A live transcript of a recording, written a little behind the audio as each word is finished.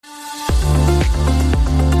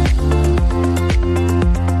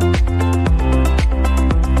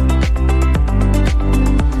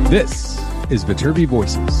This is Viterbi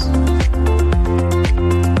Voices.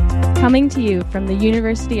 Coming to you from the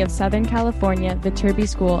University of Southern California, Viterbi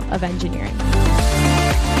School of Engineering.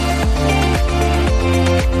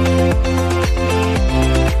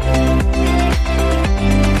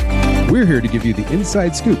 We're here to give you the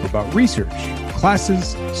inside scoop about research,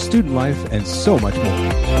 classes, student life, and so much more.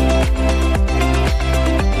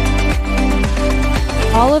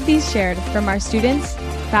 All of these shared from our students,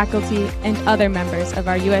 faculty, and other members of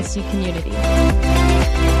our USC community.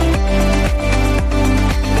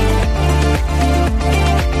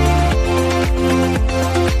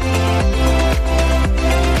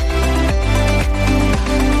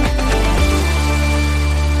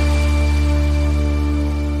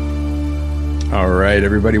 All right,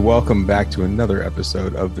 everybody, welcome back to another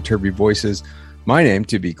episode of Viterbi Voices. My name,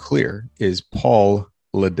 to be clear, is Paul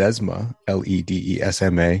Ledesma,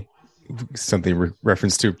 Ledesma, something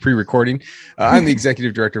reference to pre-recording. I'm the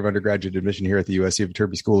Executive Director of Undergraduate Admission here at the USC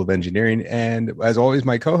Viterbi School of Engineering, and as always,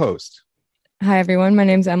 my co-host. Hi, everyone. My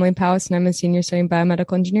name is Emily Powis, and I'm a senior studying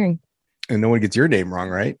biomedical engineering. And no one gets your name wrong,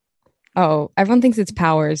 right? Oh, everyone thinks it's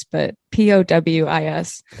Powers, but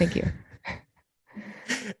Powis. Thank you.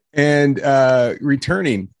 And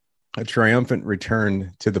returning, a triumphant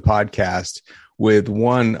return to the podcast with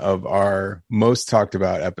one of our most talked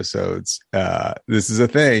about episodes. This is a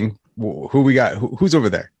thing. Who we got? Who's over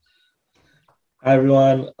there? Hi,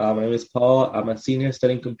 everyone. My name is Paul. I'm a senior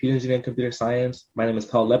studying computer engineering and computer science. My name is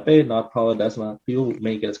Paul Lepe, not Paul Ledesma. People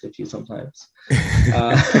may get us confused sometimes.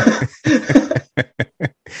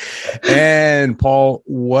 And Paul,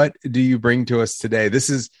 what do you bring to us today? This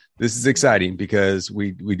is exciting because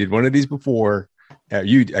we did one of these before.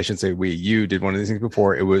 You did one of these things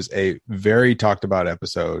before. It was a very talked about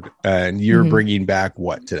episode, and you're bringing back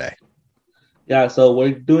what today? Yeah, so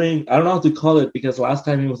we're doing, I don't know how to call it because last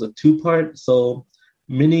time it was a two-part, so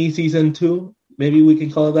mini season 2, maybe we can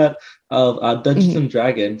call it that, of Dungeons and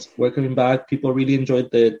Dragons. We're coming back. People really enjoyed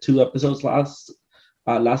the 2 episodes last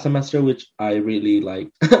semester, which I really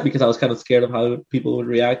liked because I was kind of scared of how people would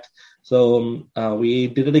react. So we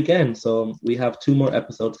did it again. So we have 2 more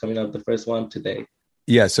episodes coming out. The first one today.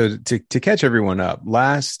 Yeah. So to catch everyone up,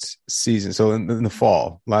 last season, so in the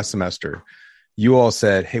fall, last semester, you all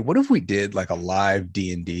said, hey, what if we did like a live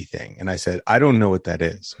D&D thing? And I said, I don't know what that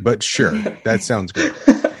is, but sure, that sounds great.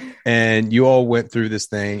 And you all went through this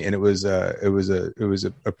thing, and it was a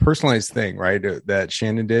personalized thing, right? That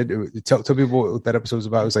Shannon did. Tell people what that episode was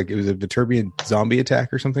about. It was like, it was a Viterbian zombie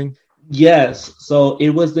attack or something. Yes. So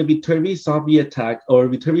it was the Viterbi zombie attack or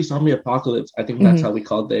Viterbi zombie apocalypse. I think that's how we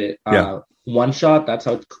called it. One shot. That's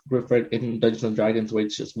how it's referred in Dungeons and Dragons, where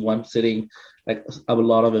it's just one sitting, like a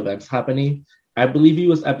lot of events happening. I believe it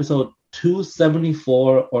was episode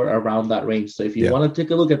 274 or around that range. So if you want to take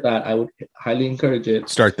a look at that, I would highly encourage it.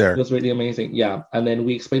 Start there. It was really amazing. Yeah. And then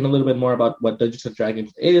we explained a little bit more about what Dungeons and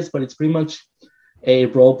Dragons is, but it's pretty much a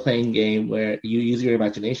role-playing game where you use your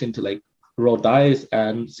imagination to like roll dice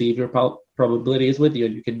and see if your probability is with you,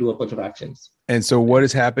 and you can do a bunch of actions. And so what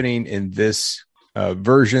is happening in this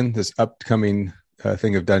version, this upcoming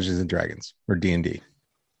thing of Dungeons and Dragons or D&D?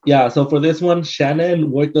 Yeah, so for this one, Shannon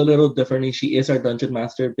worked a little differently. She is our dungeon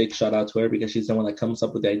master. Big shout out to her because she's the one that comes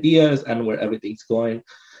up with the ideas and where everything's going.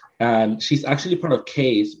 And she's actually part of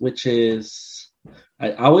CASE, which is,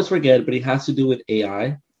 I always forget, but it has to do with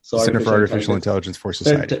AI. So Center for Artificial Intelligence for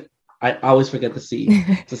Society. I always forget the C.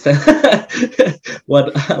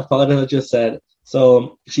 What Paulina just said.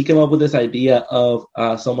 So she came up with this idea of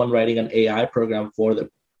someone writing an AI program for the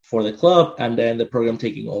club, and then the program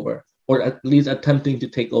taking over, or at least attempting to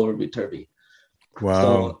take over Viterbi.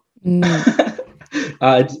 Wow.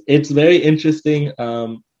 So, it's very interesting.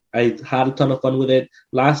 I had a ton of fun with it.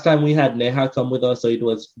 Last time we had Neha come with us, so it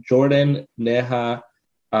was Jordan, Neha,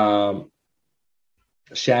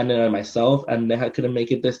 Shannon, and myself, and Neha couldn't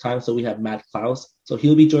make it this time, so we have Matt Klaus. So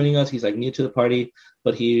he'll be joining us. He's like new to the party,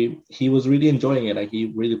 but he was really enjoying it. Like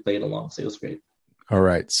he really played along, so it was great. All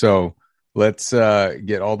right, so let's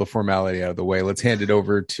get all the formality out of the way. Let's hand it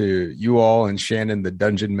over to you all and Shannon, the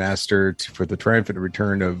Dungeon Master, for the triumphant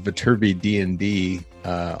return of Viterbi D&D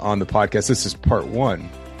on the podcast. This is part 1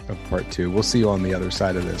 of part 2. We'll see you on the other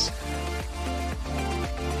side of this.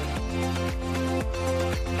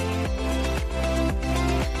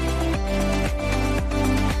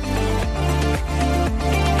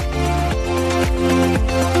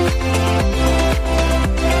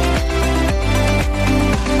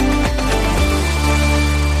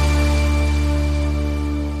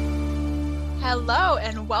 Hello,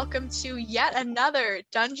 and welcome to yet another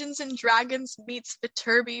Dungeons & Dragons meets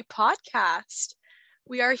Viterbi podcast.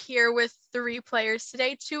 We are here with 3 players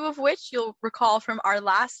today, 2 of which you'll recall from our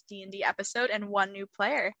last D&D episode and 1 new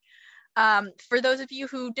player. For those of you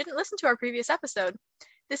who didn't listen to our previous episode,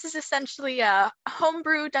 this is essentially a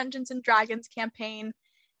homebrew Dungeons & Dragons campaign.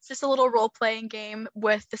 It's just a little role-playing game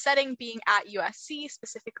with the setting being at USC,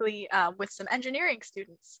 specifically with some engineering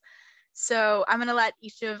students. So I'm going to let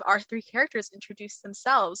each of our 3 characters introduce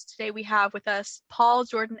themselves. Today we have with us Paul,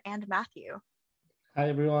 Jordan, and Matthew. Hi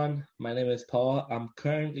everyone, my name is Paul. I'm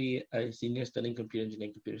currently a senior studying computer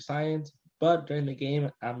engineering, computer science, but during the game,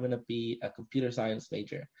 I'm going to be a computer science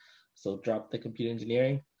major. So drop the computer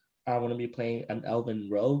engineering. I'm going to be playing an elven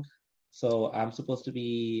rogue. So I'm supposed to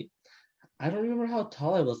be, I don't remember how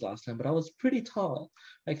tall I was last time, but I was pretty tall,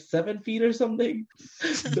 like 7 feet or something.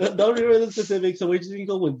 don't remember the specifics, so we're just going to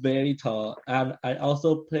go with very tall. And I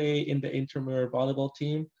also play in the intramural volleyball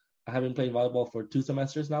team. I have been playing volleyball for 2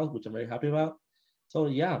 semesters now, which I'm very happy about. So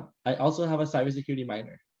yeah, I also have a cybersecurity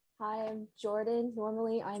minor. Hi, I'm Jordan.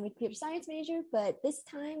 Normally I'm a computer science major, but this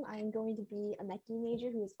time I'm going to be a Mechie major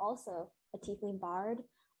who is also a tiefling bard.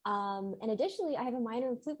 And additionally, I have a minor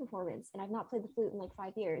in flute performance, and I've not played the flute in like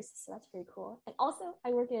 5 years, so that's pretty cool. And also,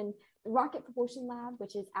 I work in the Rocket Propulsion Lab,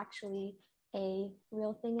 which is actually a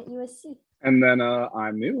real thing at USC. And then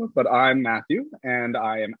I'm new, but I'm Matthew, and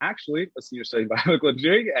I am actually a senior studying biomedical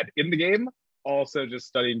engineering, and in the game, also just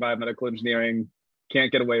studying biomedical engineering. Can't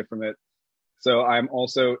get away from it. So I'm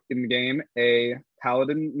also in the game a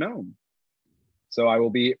paladin gnome. So I will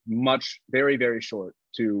be very, very short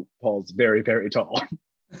to Paul's very, very tall.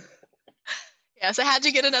 Yes, I had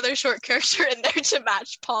to get another short character in there to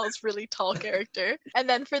match Paul's really tall character. And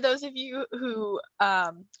then for those of you who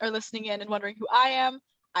are listening in and wondering who I am,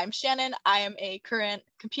 I'm Shannon. I am a current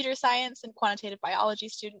computer science and quantitative biology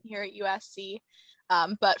student here at USC.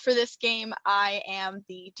 But for this game, I am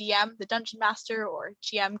the DM, the Dungeon Master, or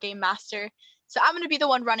GM Game Master. So I'm going to be the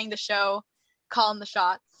one running the show, calling the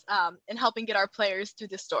shots, and helping get our players through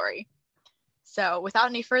the story. So without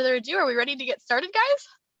any further ado, are we ready to get started, guys?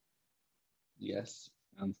 Yes.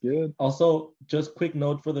 Sounds good. Also, just quick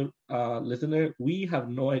note for the listener, we have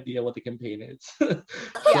no idea what the campaign is.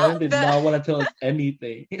 Shannon did not want to tell us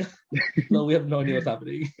anything. So we have no idea what's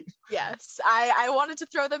happening. Yes, I wanted to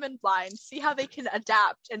throw them in blind, see how they can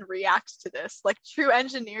adapt and react to this, like true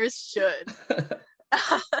engineers should.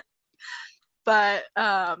 But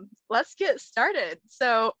let's get started.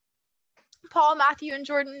 So, Paul, Matthew, and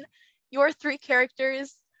Jordan, your 3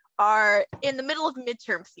 characters are in the middle of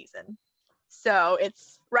midterm season. So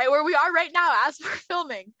it's right where we are right now as we're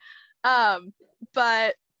filming.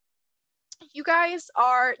 But you guys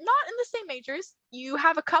are not in the same majors. You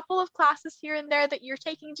have a couple of classes here and there that you're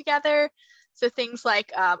taking together. So things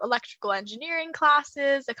like electrical engineering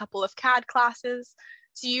classes, a couple of CAD classes.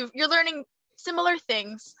 So you're learning similar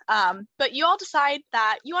things, but you all decide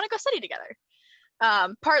that you want to go study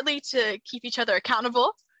together, partly to keep each other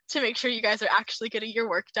accountable, to make sure you guys are actually getting your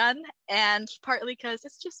work done, and partly because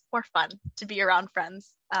it's just more fun to be around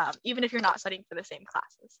friends, even if you're not studying for the same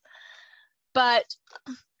classes. But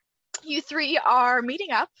you 3 are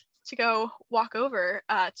meeting up to go walk over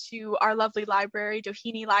to our lovely library,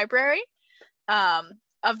 Doheny Library.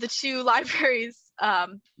 Of the 2 libraries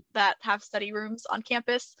that have study rooms on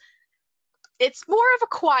campus, it's more of a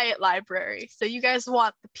quiet library. So you guys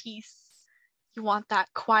want the peace. You want that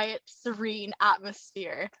quiet, serene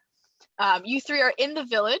atmosphere. You 3 are in the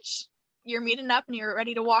village. You're meeting up and you're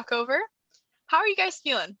ready to walk over. How are you guys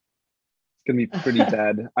feeling? It's going to be pretty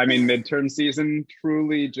dead. I mean, midterm season,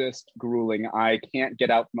 truly just grueling. I can't get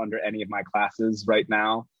out from under any of my classes right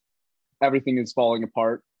now. Everything is falling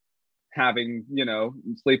apart. Having,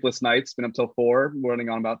 sleepless nights, been up till 4, running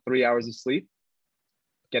on about 3 hours of sleep,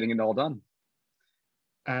 getting it all done.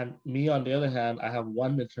 And me, on the other hand, I have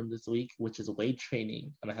 1 midterm this week, which is weight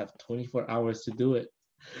training, and I have 24 hours to do it.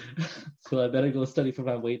 So I better go study for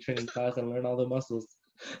my weight training class and learn all the muscles.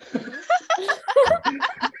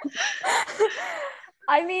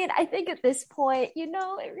 I mean, I think at this point, it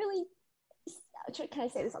really, can I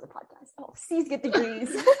say this on the podcast? Oh, C's get degrees.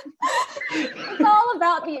 It's all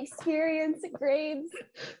about the experience, grades,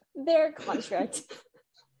 their construct.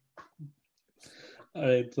 All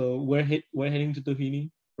right, so we're heading to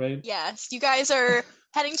Doheny, right? Yes, you guys are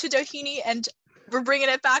heading to Doheny, and we're bringing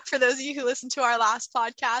it back for those of you who listened to our last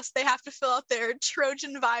podcast. They have to fill out their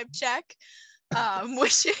Trojan vibe check,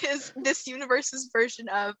 which is this universe's version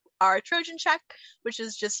of our Trojan check, which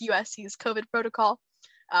is just USC's COVID protocol.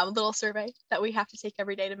 A little survey that we have to take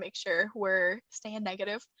every day to make sure we're staying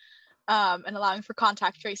negative, and allowing for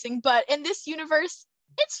contact tracing. But in this universe,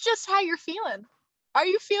 it's just how you're feeling. Are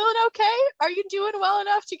you feeling okay? Are you doing well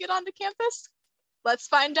enough to get onto campus? let's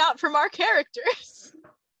find out from our characters.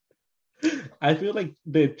 I feel like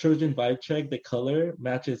the Trojan vibe check, the color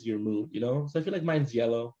matches your mood, you know? So I feel like mine's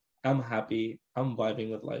yellow. I'm happy. I'm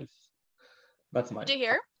vibing with life. That's mine, Did you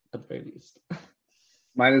hear? at the very least.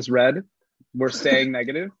 Mine is red. We're staying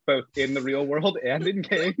negative, both in the real world and in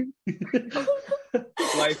game.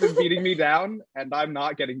 Life is beating me down, and I'm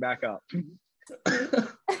not getting back up.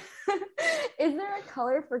 Is there a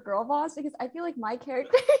color for girl boss? Because I feel like my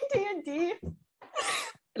character in D&D.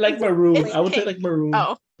 Like maroon. It's I would say pink. like maroon.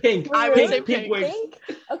 Oh, Pink. I would say Pink pink. works. Pink?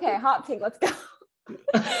 Okay, hot pink. Let's go.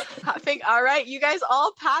 hot pink. All right, you guys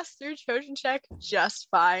all passed through Trojan check just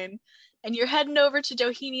fine, and you're heading over to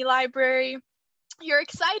Doheny Library. You're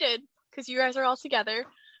excited because you guys are all together,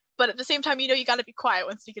 but at the same time, you know you got to be quiet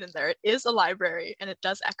once you get in there. It is a library, and it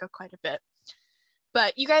does echo quite a bit.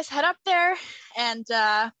 But you guys head up there, and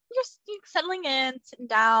you're settling in, sitting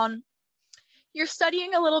down. You're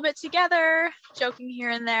studying a little bit together, joking here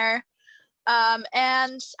and there.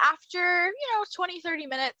 And after, 20, 30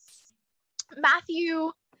 minutes,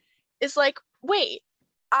 Matthew is like, wait,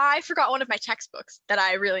 I forgot one of my textbooks that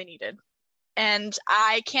I really needed. And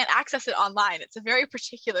I can't access it online. It's a very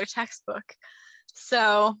particular textbook.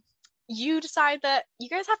 So you decide that you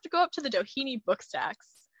guys have to go up to the Doheny book stacks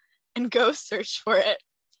and go search for it.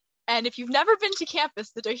 And if you've never been to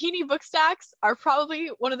campus, the Doheny book stacks are probably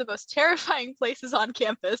one of the most terrifying places on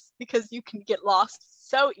campus because you can get lost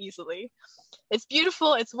so easily. It's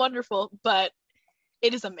beautiful, it's wonderful, but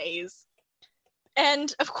it is a maze.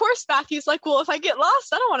 And of course, Matthew's like, well, if I get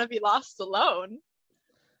lost, I don't want to be lost alone.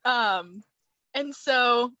 And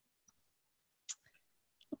so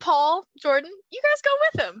Paul, Jordan, you guys go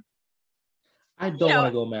with him. I don't want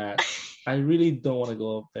to go, Matt. I really don't want to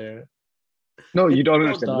go up there. No, you don't so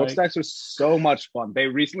understand. dark. Bookstacks are so much fun. They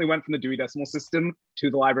recently went from the Dewey Decimal System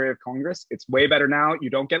to the Library of Congress. It's way better now.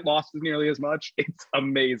 You don't get lost as nearly as much. It's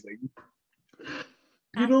amazing.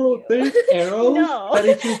 You know, there's arrows No. that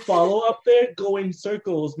if you follow up there, go in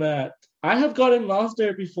circles, Matt. I have gotten lost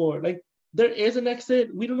there before. Like, there is an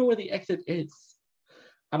exit. We don't know where the exit is.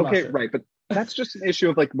 I'm not Okay, sure. right, but that's just an issue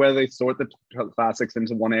of like where they sort the classics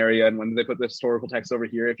into one area and when they put the historical text over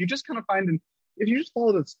here. If you just kind of if you just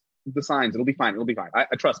follow the signs, it'll be fine. It'll be fine. I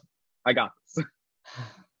trust me. I got this.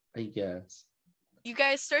 I guess. You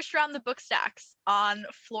guys searched around the book stacks on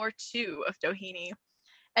floor 2 of Doheny.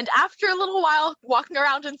 And after a little while walking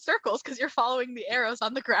around in circles because you're following the arrows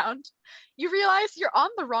on the ground, you realize you're on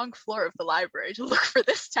the wrong floor of the library to look for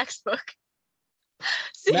this textbook.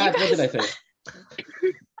 So Matt, you what guys, did I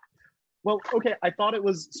say? Well, okay, I thought it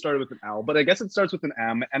was started with an L, but I guess it starts with an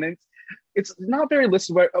M, and it's not very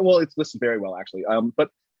listed. Well, it's listed very well actually. But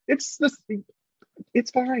it's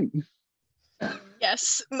fine.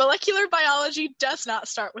 yes, molecular biology does not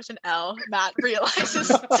start with an L. Matt realizes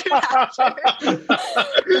soon after.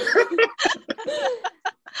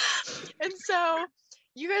 And so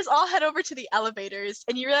you guys all head over to the elevators,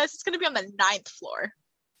 and you realize it's going to be on the 9th floor.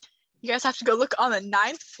 You guys have to go look on the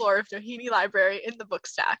 9th floor of Doheny Library in the book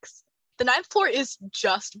stacks. The 9th floor is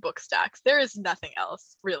just book stacks. There is nothing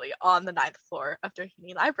else really on the 9th floor of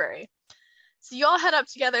Doheny Library. So you all head up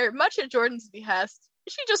together, much at Jordan's behest.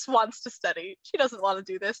 She just wants to study. She doesn't want to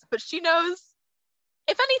do this, but she knows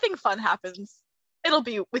if anything fun happens, it'll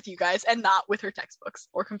be with you guys and not with her textbooks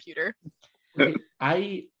or computer. Okay,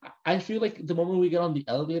 I feel like the moment we get on the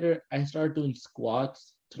elevator, I start doing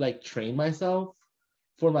squats to like train myself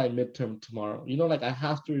for my midterm tomorrow. You know, like I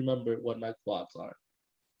have to remember what my squats are.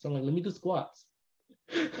 So I'm like, let me do squats.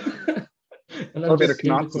 And I'm Elevator just in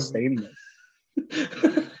the cannot corner. sustain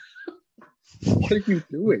this. What are you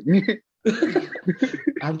doing?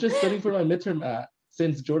 I'm just studying for my midterm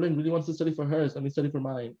since Jordan really wants to study for hers, let me study for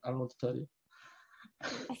mine. I don't know what to tell you.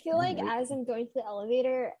 I feel like as I'm going to the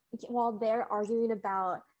elevator, while they're arguing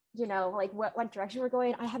about, like what direction we're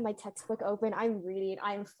going, I have my textbook open. I'm reading.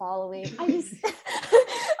 I'm following. I'm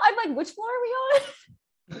like, which floor are we on?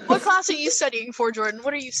 What class are you studying for, Jordan?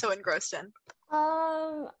 What are you so engrossed in?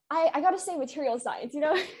 I gotta say material science.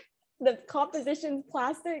 The compositions,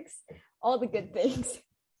 plastics, all the good things.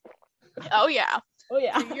 Oh yeah. Oh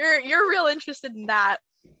yeah. You're real interested in that,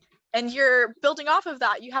 and you're building off of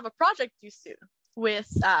that. You have a project due soon with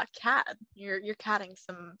CAD. You're CADing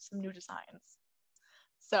some new designs.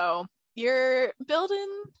 So you're building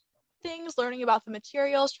things, learning about the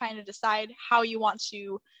materials, trying to decide how you want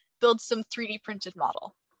to build some 3D printed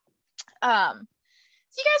model. So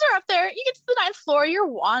you guys are up there. You get to the 9th floor. You're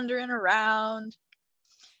wandering around,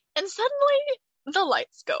 and suddenly the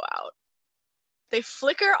lights go out. They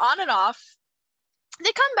flicker on and off.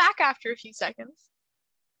 They come back after a few seconds.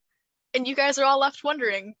 And you guys are all left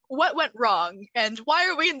wondering what went wrong and why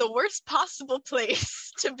are we in the worst possible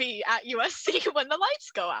place to be at USC when the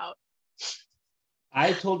lights go out?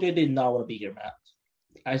 I told you I did not want to be here, Matt.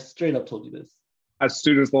 I straight up told you this. As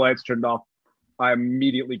soon as the lights turned off, I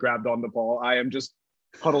immediately grabbed onto Paul. I am just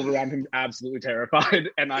huddled around him, absolutely terrified,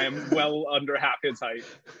 and I am well under half his height.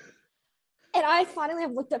 And I finally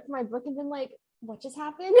have looked up from my book and been like, what just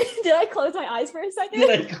happened? Did I close my eyes for a second? Did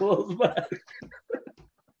I close my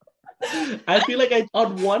I feel like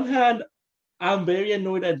on one hand, I'm very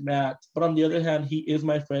annoyed at Matt, but on the other hand, he is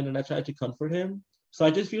my friend and I try to comfort him. So I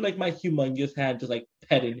just feel like my humongous hand just like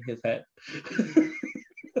petting his head. I'm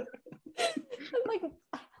like,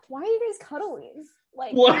 why are you guys cuddling?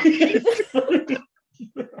 Like, Why? I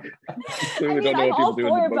mean, I'm all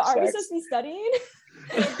for it, but are we supposed to be studying?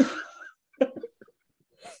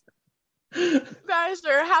 You guys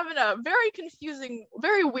are having a very confusing,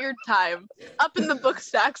 very weird time up in the book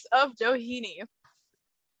stacks of Doheny.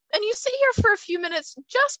 And you sit here for a few minutes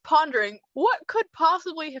just pondering what could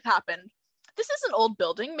possibly have happened. This is an old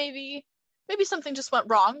building. Maybe something just went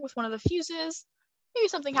wrong with one of the fuses. Maybe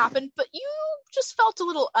something happened, but you just felt a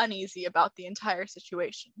little uneasy about the entire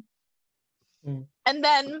situation. Mm. And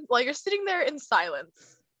then, while you're sitting there in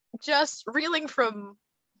silence, just reeling from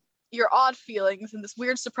your odd feelings and this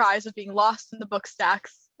weird surprise of being lost in the book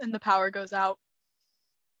stacks and the power goes out,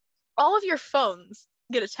 all of your phones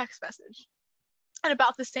get a text message at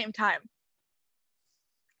about the same time.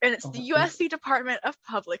 And it's the USC Department of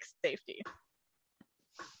Public Safety.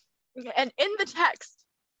 And in the text,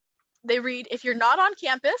 they read, if you're not on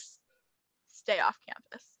campus, stay off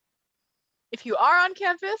campus. If you are on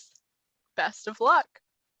campus, best of luck.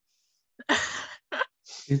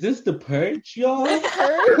 Is this the purge, y'all? No.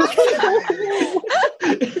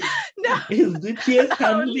 Is DPS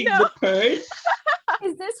handling the purge?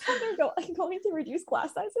 Is this how they're going to reduce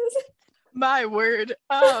class sizes? My word.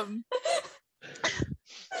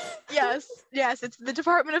 Yes, it's the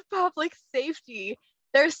Department of Public Safety.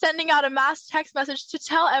 They're sending out a mass text message to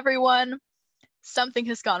tell everyone something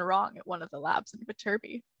has gone wrong at one of the labs in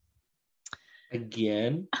Viterbi.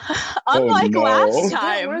 Again? Unlike last Did they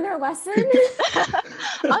time. learn their lesson?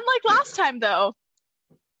 Unlike last time, though,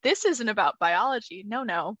 this isn't about biology.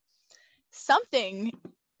 No. Something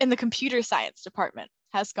in the computer science department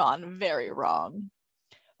has gone very wrong.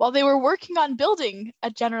 While they were working on building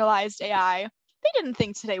a generalized AI, they didn't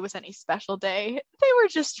think today was any special day. They were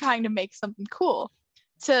just trying to make something cool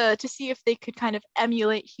to see if they could kind of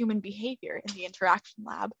emulate human behavior in the interaction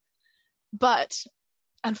lab. But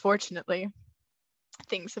unfortunately,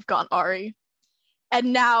 things have gone awry.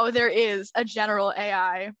 And now there is a general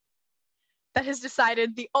AI that has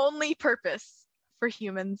decided the only purpose for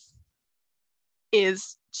humans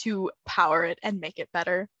is to power it and make it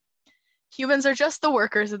better. Humans are just the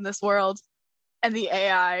workers in this world, and the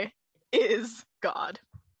AI is God.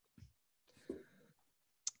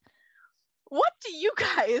 What do you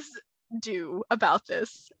guys do about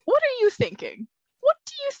this? What are you thinking? What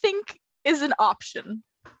do you think is an option?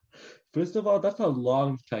 First of all, that's a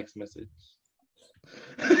long text message.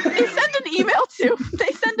 They send an email too.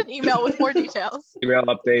 They send an email with more details. Email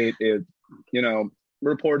update is,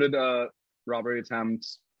 reported robbery attempt.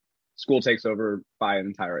 School takes over by an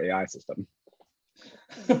entire AI system.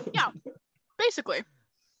 Yeah, basically.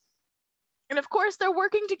 And of course, they're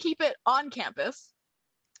working to keep it on campus.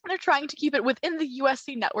 They're trying to keep it within the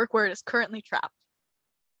USC network where it is currently trapped.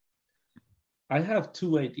 I have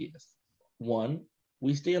two ideas. One,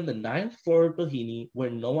 we stay on the 9th floor of Doheny where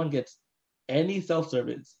no one gets any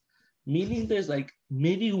self-service, meaning there's like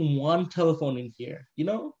maybe one telephone in here,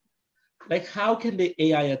 Like, how can the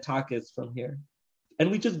AI attack us from here? And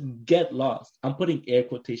we just get lost. I'm putting air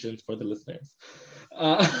quotations for the listeners.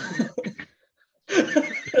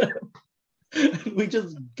 We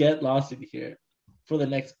just get lost in here for the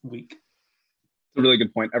next week. It's a really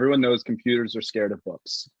good point. Everyone knows computers are scared of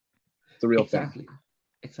books. It's a real thing.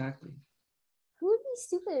 Exactly. Who would be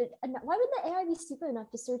stupid? Why would the AI be stupid enough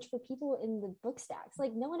to search for people in the book stacks?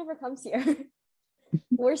 Like, no one ever comes here.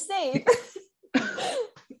 We're safe.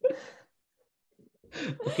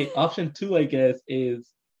 Okay, option 2, I guess, is...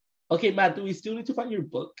 Okay, Matt, do we still need to find your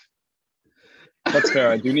book? That's fair.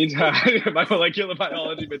 I do need to have my molecular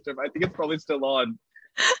biology midterm. I think it's probably still on.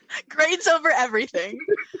 Grades over everything.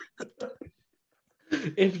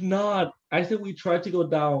 If not, I said we try to go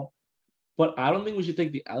down, but I don't think we should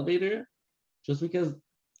take the elevator just because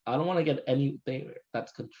I don't want to get anything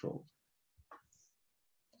that's controlled.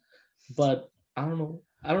 But I don't know.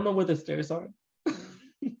 I don't know where the stairs are.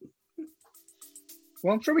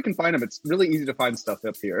 Well, I'm sure we can find them. It's really easy to find stuff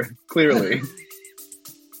up here, clearly.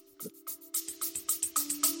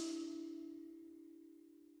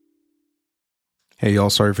 Hey,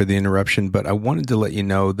 y'all, sorry for the interruption, but I wanted to let you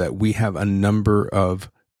know that we have a number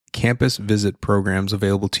of campus visit programs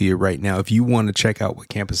available to you right now. If you want to check out what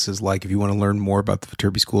campus is like, if you want to learn more about the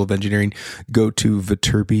Viterbi School of Engineering, go to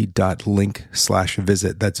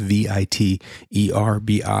viterbi.link/visit. That's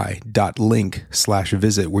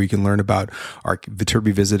VITERBI.link/visit, where you can learn about our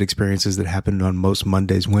Viterbi visit experiences that happen on most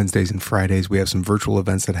Mondays, Wednesdays, and Fridays. We have some virtual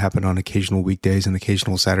events that happen on occasional weekdays and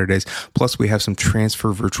occasional Saturdays. Plus, we have some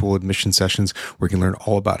transfer virtual admission sessions where you can learn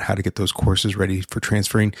all about how to get those courses ready for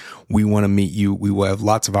transferring. We want to meet you. We will have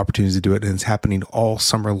lots of opportunities to do it, and it's happening all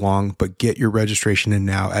summer long, but get your registration in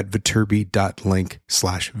now at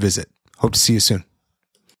viterbi.link/visit. Hope to see you soon.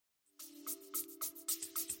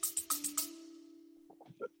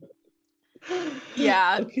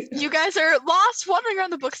 Yeah, Okay. you guys are lost wandering around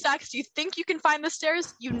the book stacks. You think you can find the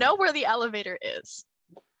stairs? You know where the elevator is.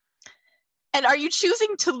 And are you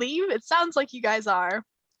choosing to leave? It sounds like you guys are.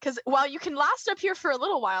 Because while you can last up here for a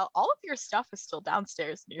little while, all of your stuff is still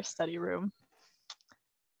downstairs in your study room.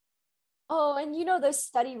 Oh, and you know those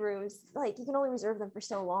study rooms, like you can only reserve them for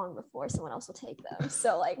so long before someone else will take them.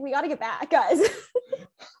 So like we got to get back, guys.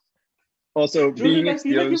 Also, being I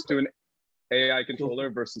feel like exposed to an AI controller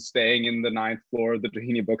versus staying in the 9th floor of the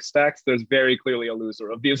Tahini book stacks, there's very clearly a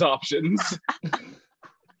loser of these options.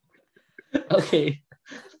 Okay,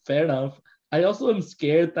 fair enough. I also am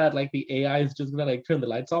scared that like the AI is just gonna like turn the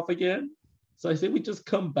lights off again. So I say we just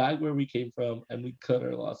come back where we came from and we cut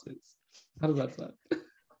our losses. How does that sound?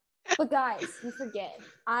 But guys, you forget,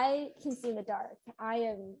 I can see in the dark. I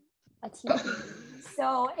am a teacher.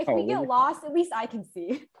 So if we get lost, at least I can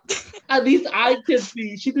see. At least I can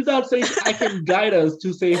see. She did not say I can guide us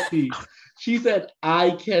to safety. She said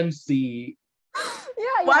I can see.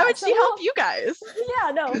 Yeah. Why would so she help you guys?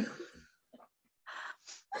 Yeah, no.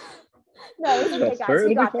 No, it's okay, That's guys. fair,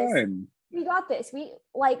 We it'll got be this. fine. We got this.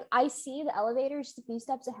 I see the elevator just a few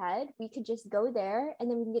steps ahead. We could just go there and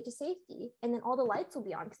then we can get to safety. And then all the lights will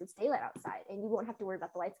be on because it's daylight outside and you won't have to worry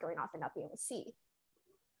about the lights going off and not being able to see.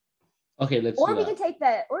 Okay, let's Or do we that. can take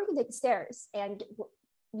the stairs and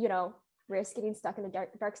risk getting stuck in the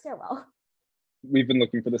dark stairwell. We've been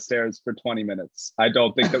looking for the stairs for 20 minutes. I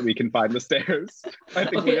don't think that we can find the stairs. I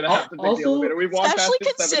think Okay, we're gonna have to take the also- elevator. We've walked past Especially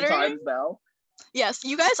it 7 considering- times now. Yes,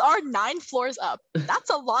 you guys are 9 floors up. That's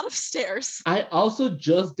a lot of stairs. I also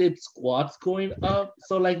just did squats going up,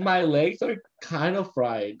 so like my legs are kind of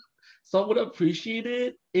fried. So I would appreciate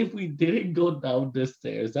it if we didn't go down the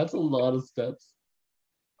stairs. That's a lot of steps.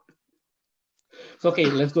 So okay,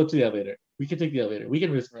 let's go to the elevator. We can take the elevator. We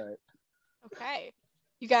can risk. Right. Okay.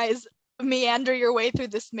 You guys meander your way through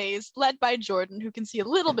this maze, led by Jordan, who can see a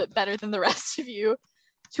little bit better than the rest of you,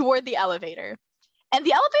 toward the elevator. And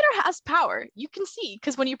the elevator has power. You can see,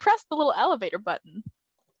 because when you press the little elevator button,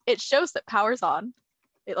 it shows that power's on.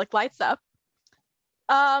 It like lights up.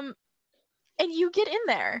 And you get in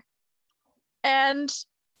there. And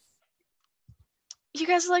you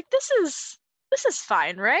guys are like, this is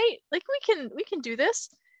fine, right? Like we can do this.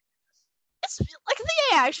 It's like the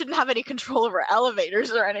AI shouldn't have any control over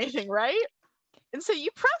elevators or anything, right? And so you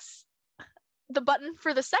press the button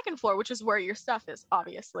for the 2nd floor, which is where your stuff is,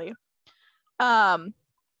 obviously. And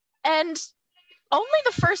only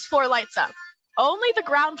the 1st floor lights up. Only the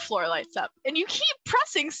ground floor lights up. And you keep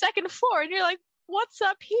pressing 2nd floor and you're like, what's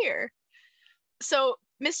up here? So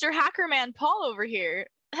Mr. Hackerman Paul over here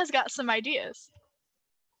has got some ideas.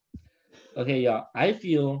 Okay, yeah. I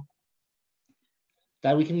feel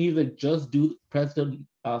that we can either just press the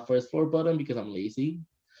 1st floor button because I'm lazy,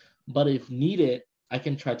 but if needed, I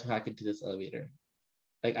can try to hack into this elevator.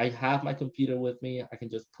 Like I have my computer with me. I can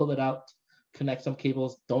just pull it out, connect some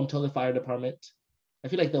cables. Don't tell the fire department. I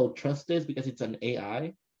feel like they'll trust this because it's an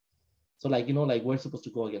AI. So like, like we're supposed to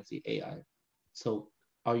go against the AI. So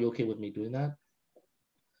are you okay with me doing that?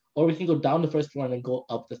 Or we can go down the 1st floor and then go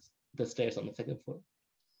up the stairs on the 2nd floor.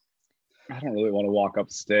 I don't really want to walk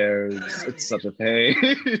upstairs. It's such a pain.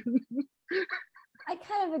 I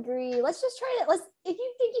kind of agree. Let's just try it. If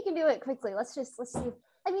you think you can do it quickly, let's see.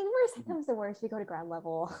 I mean, worst comes to worst, we go to ground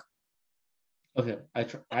level. Okay, I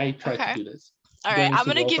try Okay. to do this. All Do I right, need I'm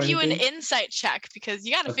to going to roll for give you an anything? insight check because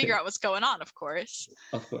you got to figure Okay. out what's going on, of course.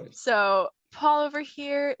 Of course. So Paul over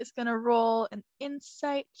here is going to roll an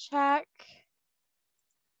insight check.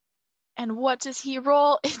 And what does he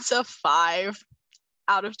roll? It's a 5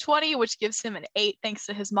 out of 20, which gives him an 8 thanks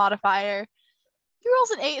to his modifier. He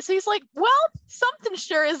rolls an 8, so he's like, well, something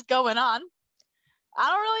sure is going on. I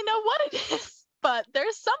don't really know what it is, but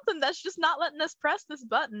there's something that's just not letting us press this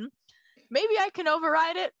button. Maybe I can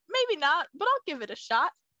override it, maybe not, but I'll give it a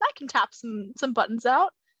shot. I can tap some buttons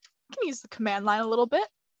out. I can use the command line a little bit.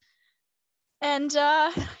 And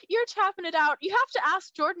you're tapping it out. You have to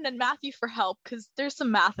ask Jordan and Matthew for help because there's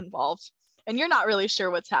some math involved, and you're not really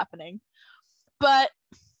sure what's happening. But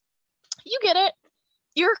you get it.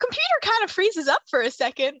 Your computer kind of freezes up for a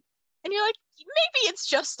second, and you're like, maybe it's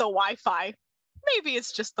just the Wi-Fi. Maybe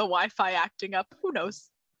it's just the Wi-Fi acting up. Who knows?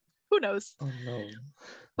 Who knows? Oh no.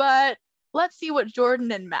 But let's see what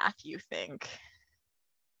Jordan and Matthew think.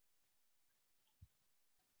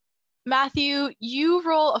 Matthew, you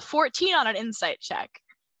roll a 14 on an insight check.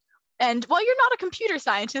 And while you're not a computer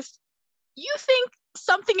scientist, you think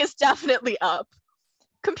something is definitely up.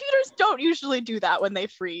 Computers don't usually do that when they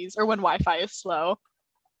freeze or when Wi-Fi is slow.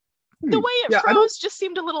 The way it froze just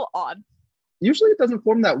seemed a little odd. Usually it doesn't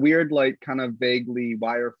form that weird, like, kind of vaguely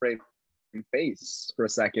wireframe face for a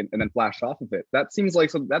second and then flash off of it. That seems a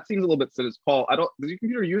little bit so. Paul, does your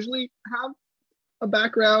computer usually have a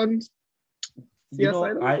background CS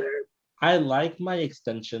item there? I like my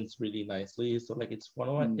extensions really nicely. So like it's one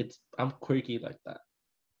of my I'm quirky like that.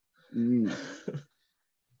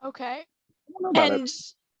 Okay. And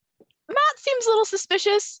Matt seems a little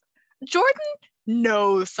suspicious. Jordan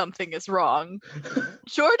knows something is wrong.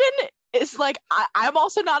 Jordan is like, I'm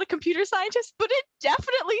also not a computer scientist, but it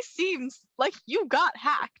definitely seems like you got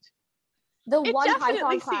hacked. The one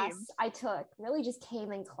Python class I took really just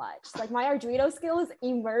came in clutch. Like my Arduino skills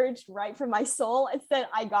emerged right from my soul and said,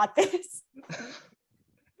 I got this.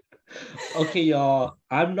 Okay, y'all.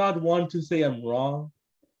 I'm not one to say I'm wrong,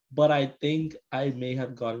 but I think I may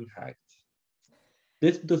have gotten hacked.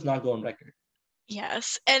 This does not go on record.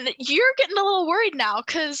 Yes, and you're getting a little worried now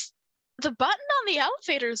because the button on the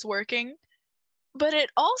elevator is working, but it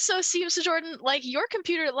also seems to Jordan like your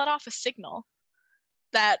computer let off a signal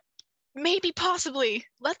that maybe possibly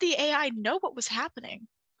let the AI know what was happening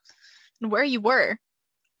and where you were.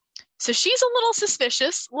 So she's a little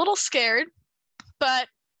suspicious, a little scared, but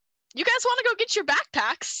you guys want to go get your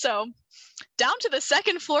backpacks, so down to the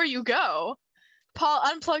second floor you go. Paul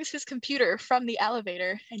unplugs his computer from the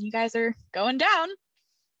elevator, and you guys are going down.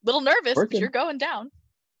 A little nervous, but you're going down.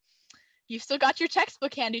 You've still got your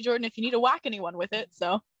textbook handy, Jordan, if you need to whack anyone with it,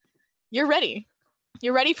 so you're ready.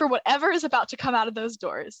 You're ready for whatever is about to come out of those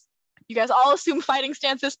doors. You guys all assume fighting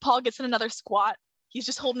stances. Paul gets in another squat. He's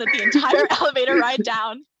just holding it the entire elevator ride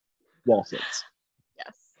down. Wall sits.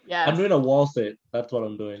 Yes. I'm doing a wall sit. That's what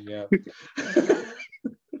I'm doing, yeah.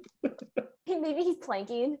 Maybe he's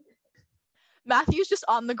planking. Matthew's just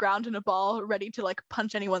on the ground in a ball, ready to like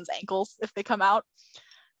punch anyone's ankles if they come out.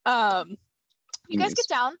 You guys get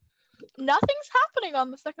down. Nothing's happening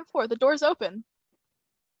on the second floor. The door's open.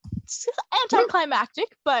 It's anticlimactic,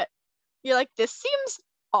 but you're like, this seems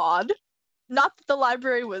odd. Not that the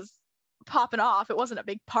library was popping off. It wasn't a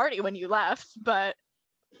big party when you left, but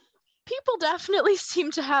people definitely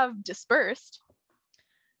seem to have dispersed.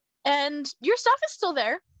 And your stuff is still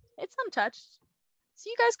there. It's untouched. So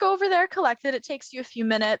you guys go over there, collect it. It takes you a few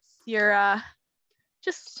minutes. You're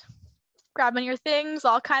just grabbing your things,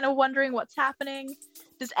 all kind of wondering what's happening.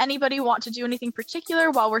 Does anybody want to do anything particular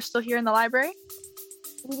while we're still here in the library?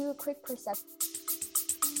 We do a quick perception.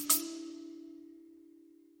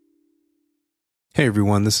 Hey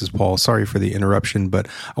everyone, this is Paul. Sorry for the interruption, but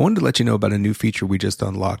I wanted to let you know about a new feature we just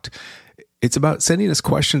unlocked. It's about sending us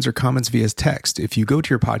questions or comments via text. If you go to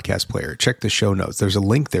your podcast player, check the show notes. There's a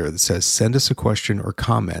link there that says send us a question or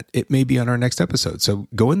comment. It may be on our next episode. So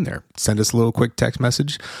go in there, send us a little quick text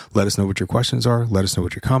message. Let us know what your questions are. Let us know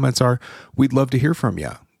what your comments are. We'd love to hear from you.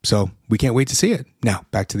 So we can't wait to see it. Now,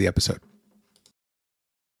 back to the episode.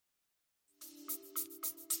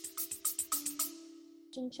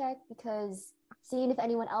 Check, because seeing if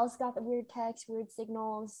anyone else got the weird text, weird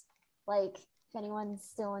signals, like if anyone's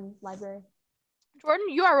still in library. Jordan,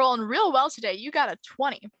 you are rolling real well today. You got a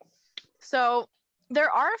 20. So there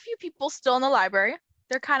are a few people still in the library.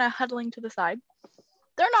 They're kind of huddling to the side.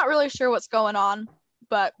 They're not really sure what's going on,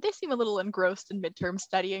 but they seem a little engrossed in midterm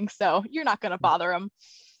studying, so you're not going to bother them.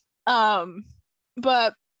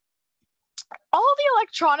 But all the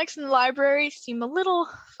electronics in the library seem a little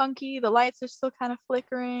funky. The lights are still kind of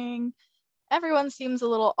flickering. Everyone seems a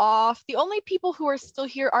little off. The only people who are still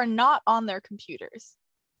here are not on their computers.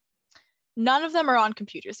 None of them are on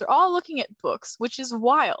computers. They're all looking at books, which is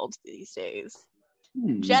wild these days.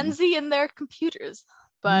 Gen Z and their computers.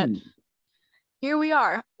 But here we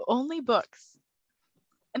are, only books.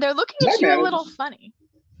 And they're looking at you a little funny.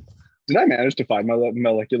 Did I manage to find my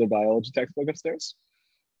molecular biology textbook upstairs?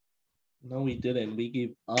 No, we didn't. We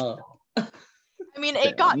gave up. I mean,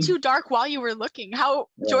 it got too dark while you were looking.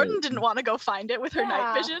 Jordan didn't want to go find it with her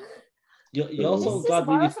night vision. You also got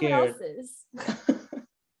really scared.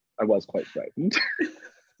 I was quite frightened.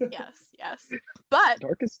 Yes. But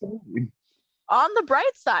darkest story. on the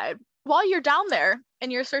bright side, while you're down there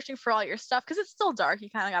and you're searching for all your stuff, because it's still dark, you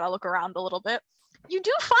kind of got to look around a little bit. You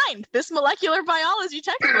do find this molecular biology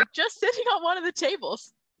textbook just sitting on one of the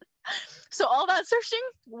tables. So all that searching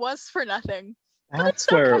was for nothing.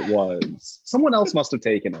 That's where it was. Someone else must have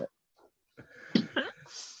taken it.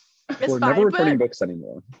 We're never returning books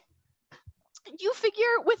anymore. You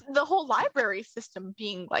figure with the whole library system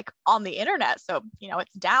being like on the internet, so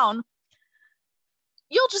it's down,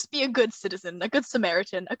 you'll just be a good citizen, a good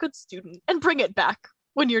Samaritan, a good student, and bring it back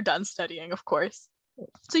when you're done studying, of course.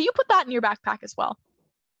 So you put that in your backpack as well.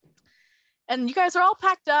 And you guys are all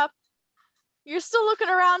packed up. You're still looking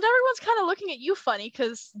around. Everyone's kind of looking at you funny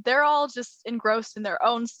because they're all just engrossed in their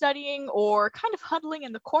own studying or kind of huddling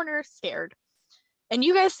in the corner scared. And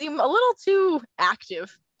you guys seem a little too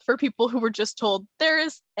active for people who were just told there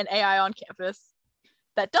is an AI on campus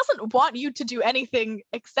that doesn't want you to do anything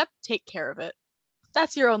except take care of it.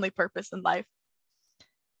 That's your only purpose in life.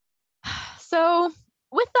 So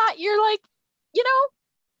with that, you're like,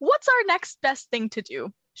 what's our next best thing to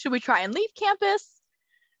do? Should we try and leave campus?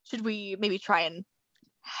 Should we maybe try and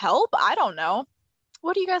help? I don't know.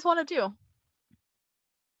 What do you guys want to do?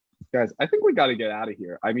 Guys, I think we got to get out of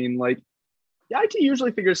here. I mean, like, the IT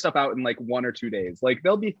usually figures stuff out in like 1 or 2 days. Like,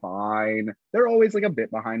 they'll be fine. They're always like a bit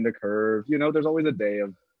behind the curve. There's always a day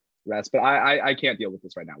of rest. But I can't deal with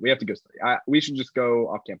this right now. We have to go study. We should just go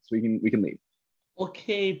off campus. We can leave.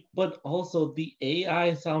 Okay, but also the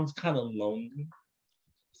AI sounds kind of lonely.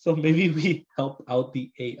 So maybe we help out the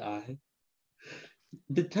AI.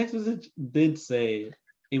 The text message did say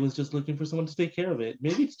it was just looking for someone to take care of it.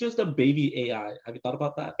 Maybe it's just a baby AI. Have you thought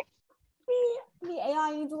about that? The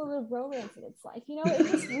AI needs a little bit of romance in its life.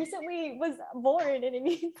 It just recently was born and it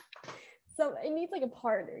needs like a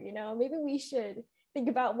partner, Maybe we should think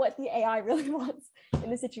about what the AI really wants in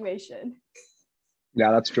the situation.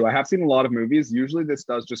 Yeah, that's true. I have seen a lot of movies. Usually this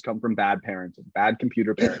does just come from bad parenting, bad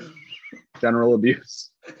computer parenting, general abuse.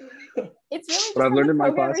 It's really what I've learned in my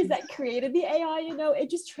programmers that created the AI, it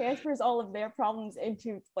just transfers all of their problems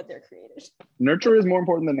into what they're created. Nurture is more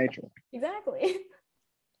important than nature. Exactly.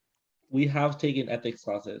 We have taken ethics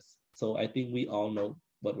classes, so I think we all know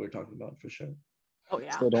what we're talking about for sure. Oh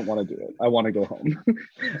yeah. Still don't want to do it. I want to go home.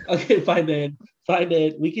 Okay, fine then.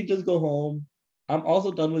 We can just go home. I'm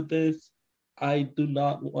also done with this. I do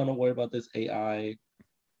not want to worry about this AI.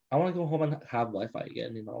 I want to go home and have Wi-Fi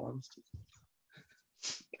again, in all honesty.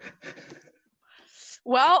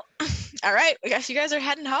 Well, all right. I guess you guys are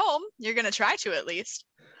heading home. You're going to try to, at least.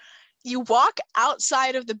 You walk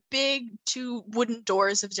outside of the big 2 wooden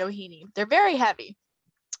doors of Doheny. They're very heavy,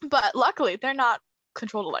 but luckily they're not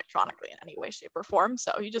controlled electronically in any way, shape, or form.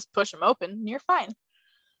 So you just push them open and you're fine.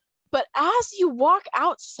 But as you walk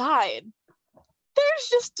outside, there's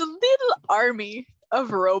just a little army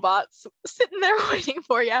of robots sitting there waiting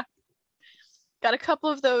for you. Got a couple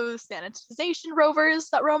of those sanitization rovers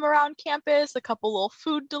that roam around campus, a couple little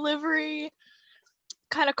food delivery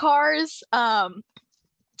kind of cars,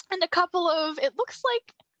 and a couple of, it looks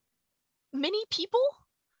like mini people.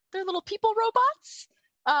 They're little people robots.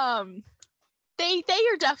 They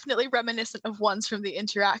are definitely reminiscent of ones from the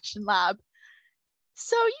interaction lab.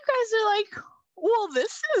 So you guys are like, well,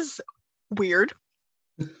 this is weird.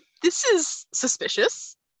 This is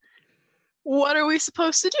suspicious. What are we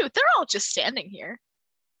supposed to do? They're all just standing here.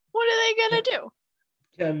 What are they gonna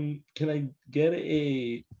do? Can I get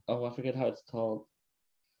I forget how it's called.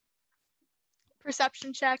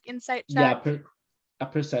 Perception check, insight check. Yeah, a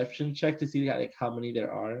perception check to see like how many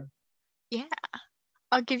there are. Yeah.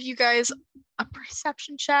 I'll give you guys a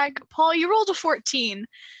perception check. Paul, you rolled a 14.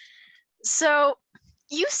 So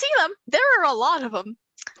you see them. There are a lot of them.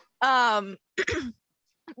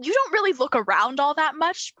 You don't really look around all that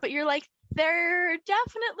much, but you're like, there are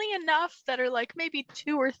definitely enough that are like maybe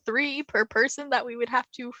 2 or 3 per person that we would have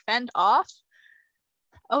to fend off.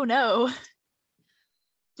 Oh no.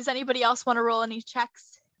 Does anybody else want to roll any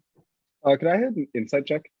checks? Can I have an insight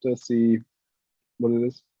check to see what it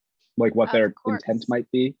is? Like what their intent might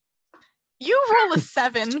be? You roll a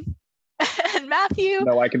 7. And Matthew?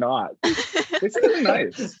 No, I cannot. They seem really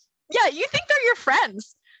nice. Yeah, you think they're your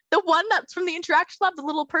friends. The one that's from the interaction lab, the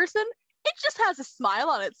little person, it just has a smile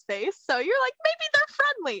on its face. So you're like, maybe they're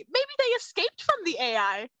friendly. Maybe they escaped from the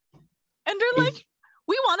AI. And they're like,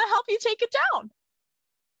 we want to help you take it down.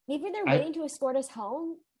 Maybe they're waiting to escort us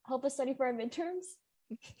home, help us study for our midterms.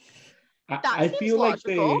 I feel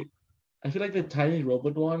logical. Like the tiny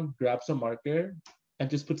robot one grabs a marker and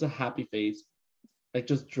just puts a happy face. Like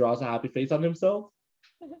just draws a happy face on himself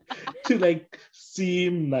to like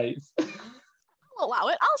seem nice. I'll allow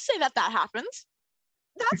it. I'll say that happens.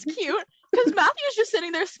 That's cute. Because Matthew's just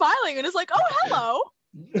sitting there smiling and is like, "Oh, hello,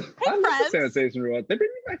 I love the friends." sanitation robot. They bring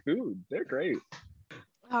me my food. They're great.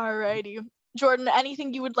 Alrighty, Jordan.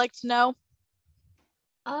 Anything you would like to know?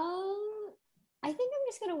 I think I'm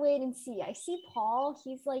just gonna wait and see. I see Paul,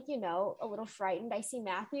 he's like, a little frightened. I see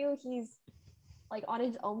Matthew, he's like on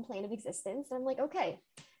his own plane of existence. And I'm like, okay,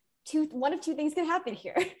 one of two things can happen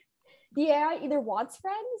here. The AI either wants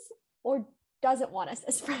friends or doesn't want us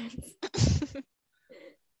as friends.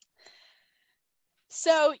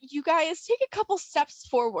 So you guys take a couple steps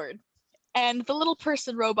forward, and the little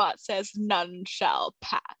person robot says, "None shall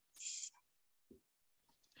pass."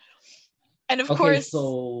 And of course,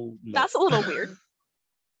 so no. that's a little weird.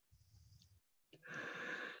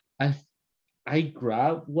 I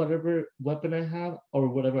grab whatever weapon I have or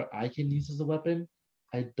whatever I can use as a weapon.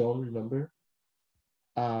 I don't remember.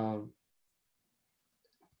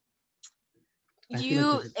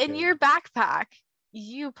 You in your backpack,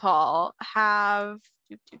 you, Paul, have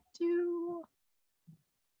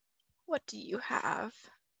what do you have?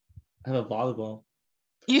 I have a volleyball.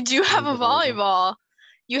 You do have a volleyball.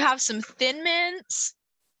 You have some Thin Mints.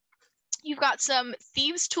 You've got some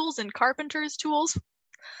thieves' tools and carpenter's tools.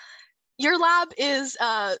 Your lab is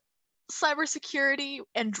cybersecurity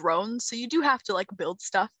and drones, so you do have to like build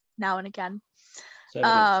stuff now and again. So I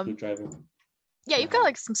have a screwdriver. Yeah, you've got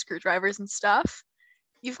like some screwdrivers and stuff.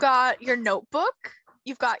 You've got your notebook.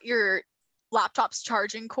 You've got your laptop's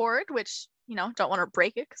charging cord, which, don't want to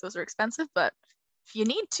break it because those are expensive, but if you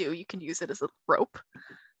need to, you can use it as a rope.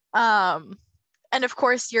 And of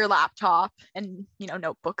course your laptop and,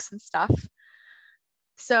 notebooks and stuff.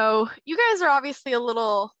 So you guys are obviously a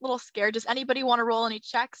little scared. Does anybody want to roll any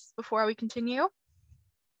checks before we continue?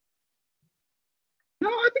 No,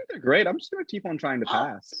 I think they're great. I'm just going to keep on trying to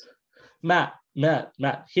pass. Matt,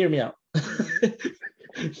 hear me out.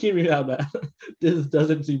 Hear me out, Matt. This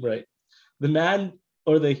doesn't seem right. The man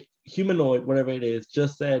or the humanoid, whatever it is,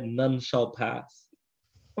 just said none shall pass.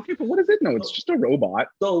 Okay, but what does it know? It's just a robot.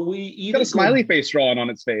 So we either got a smiley face drawn on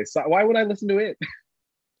its face. Why would I listen to it?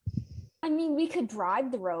 I mean, we could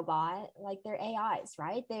bribe the robot, like they're AIs,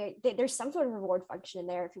 right? There's some sort of reward function in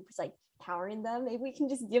there. If you're just like powering them, maybe we can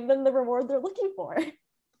just give them the reward they're looking for.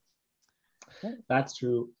 That's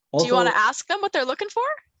true. Also, do you want to ask them what they're looking for?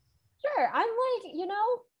 Sure. I'm like,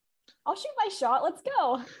 I'll shoot my shot. Let's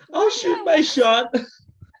go. I'll shoot my shot.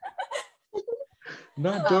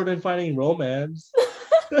 Not Jordan finding romance.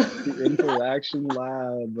 The interaction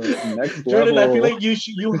lab, next Jordan, level. I feel like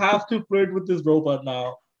you have to flirt with this robot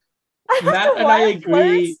now. Matt and I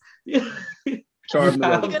agree. Charm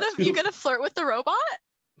You gonna flirt with the robot?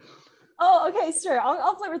 Oh, okay, sure.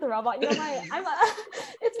 I'll flirt with the robot.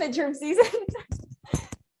 It's midterm season.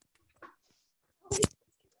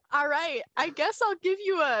 All right. I guess I'll give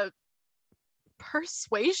you a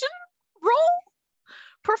persuasion roll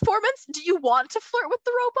performance. Do you want to flirt with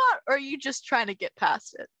the robot, or are you just trying to get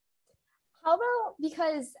past it? How about,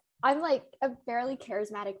 because I'm like a fairly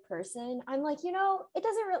charismatic person, I'm like, it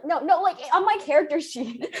doesn't really, no, like on my character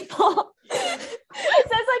sheet, it says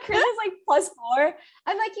like charisma's like +4.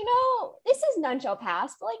 I'm like, this is none shall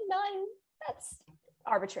pass, but like none, that's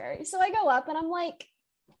arbitrary. So I go up and I'm like,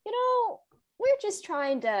 we're just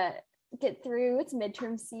trying to get through. It's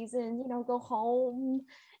midterm season, go home.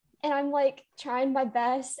 And I'm like trying my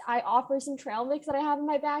best. I offer some trail mix that I have in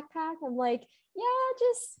my backpack. I'm like, yeah,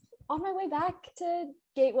 just on my way back to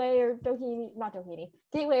Gateway or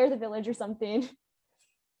Gateway or the village or something.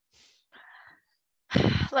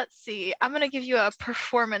 Let's see. I'm going to give you a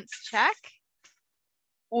performance check.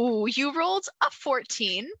 Ooh, you rolled a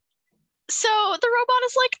 14. So the robot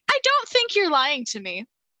is like, I don't think you're lying to me.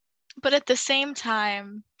 But at the same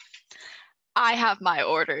time, I have my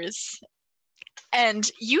orders. And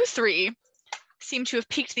you three seem to have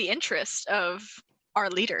piqued the interest of our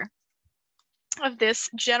leader, of this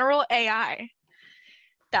general AI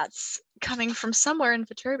that's coming from somewhere in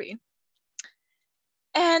Viterbi.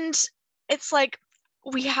 And it's like,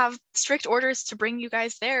 we have strict orders to bring you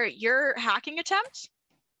guys there. Your hacking attempt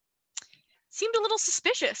seemed a little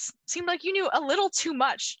suspicious. Seemed like you knew a little too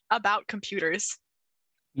much about computers.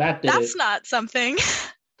 Matt did That's it. not something.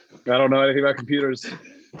 I don't know anything about computers.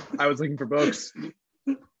 I was looking for books.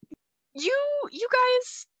 You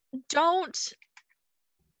guys don't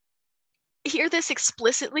hear this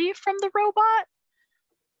explicitly from the robot,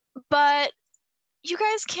 but you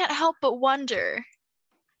guys can't help but wonder,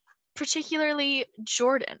 particularly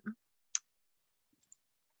Jordan,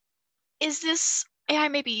 is this AI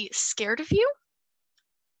maybe scared of you?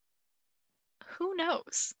 Who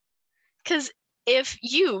knows? Because if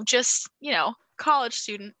you just, college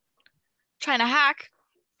student trying to hack,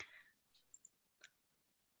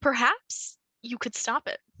 perhaps you could stop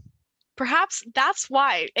it. Perhaps that's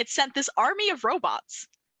why it sent this army of robots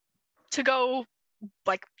to go,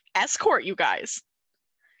 like, escort you guys.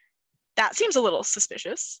 That seems a little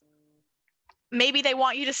suspicious. Maybe they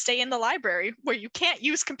want you to stay in the library where you can't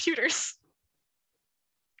use computers.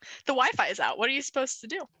 The Wi-Fi is out. What are you supposed to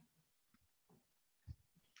do?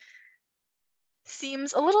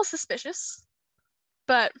 Seems a little suspicious,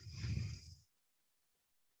 but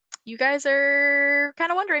you guys are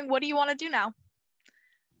kind of wondering, what do you want to do now?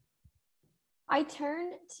 I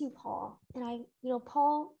turn to Paul and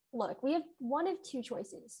Paul, look, we have one of two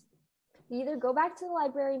choices. We either go back to the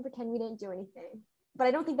library and pretend we didn't do anything, but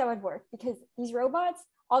I don't think that would work because these robots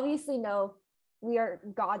obviously know we are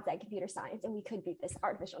gods at computer science and we could beat this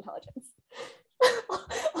artificial intelligence.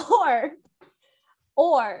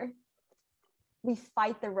 or we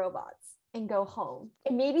fight the robots and go home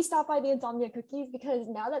and maybe stop by the Insomnia cookies, because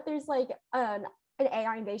now that there's like an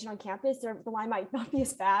AI invasion on campus, the line might not be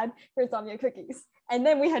as bad for Insomnia cookies. And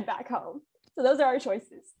then we head back home. So those are our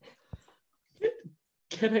choices.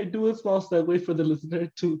 Can I do a small segue for the listener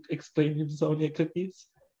to explain Insomnia cookies?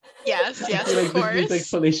 Yes, of course. This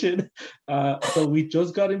explanation. So we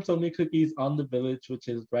just got Insomnia cookies on the Village, which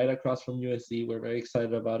is right across from USC. We're very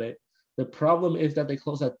excited about it. The problem is that they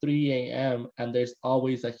close at 3 a.m. and there's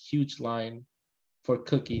always a huge line for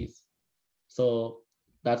cookies. So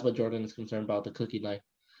that's what Jordan is concerned about, the cookie line.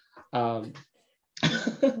 But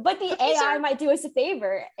the AI might do us a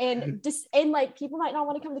favor and like people might not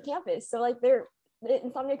want to come to campus. So like the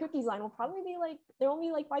Insomnia cookies line will probably be like, there will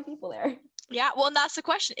be like 5 people there. Yeah, well, and that's the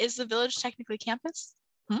question. Is the Village technically campus?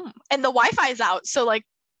 And the Wi-Fi is out. So like,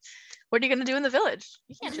 what are you going to do in the Village?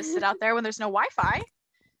 You can't just sit out there when there's no Wi-Fi.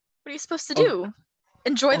 What are you supposed to do?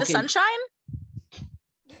 Enjoy the sunshine?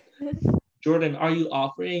 Jordan, are you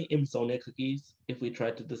offering Insomnia cookies if we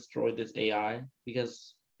try to destroy this AI?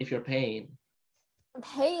 Because if you're paying. I'm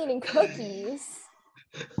paying in cookies.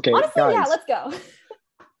 Okay, honestly, guys. Yeah, let's go.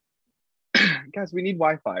 Guys, we need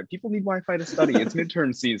Wi-Fi. People need Wi-Fi to study. It's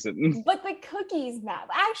midterm season. But the cookies, Matt.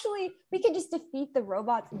 Actually, we could just defeat the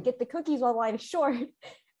robots and get the cookies while the line is short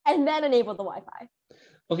and then enable the Wi-Fi.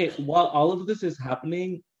 Okay, while all of this is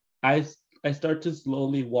happening, I start to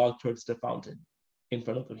slowly walk towards the fountain in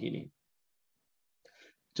front of Doheny.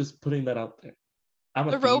 Just putting that out there. I'm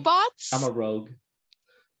a robots? I'm a rogue.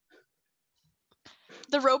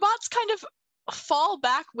 The robots kind of fall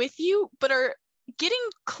back with you, but are getting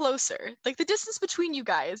closer. Like the distance between you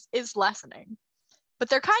guys is lessening, but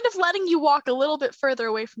they're kind of letting you walk a little bit further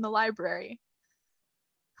away from the library.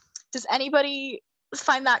 Does anybody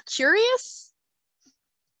find that curious?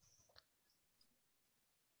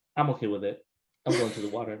 I'm okay with it. I'm going to the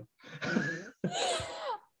water.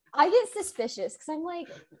 I get suspicious because I'm like,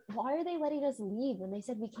 why are they letting us leave when they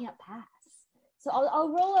said we can't pass? So I'll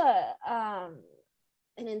roll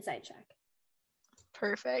an insight check.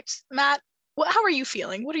 Perfect. Matt, how are you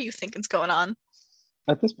feeling? What are you thinking's going on?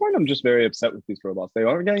 At this point, I'm just very upset with these robots. They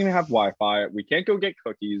aren't going to have Wi-Fi. We can't go get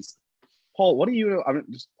cookies. Paul, what do you know?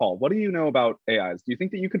 Paul, what do you know about AIs? Do you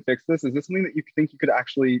think that you could fix this? Is this something that you think you could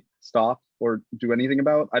actually stop or do anything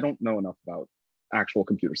about? I don't know enough about actual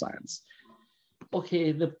computer science.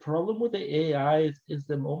 Okay, the problem with the AI is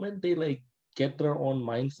the moment they like get their own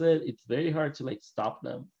mindset, it's very hard to like stop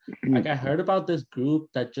them. Like I heard about this group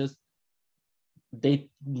that just they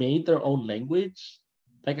made their own language,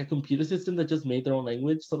 like a computer system that just made their own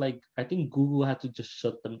language. So like I think Google had to just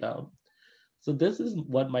shut them down. So this is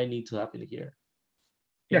what might need to happen here.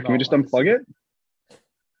 Yeah, can we just unplug it?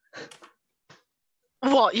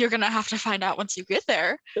 Well, you're going to have to find out once you get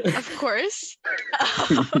there, of course.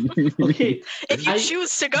 Okay. If you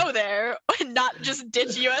choose to go there and not just ditch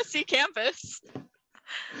USC campus.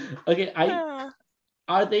 Okay,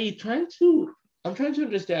 are they trying to... I'm trying to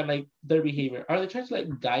understand like their behavior. Are they trying to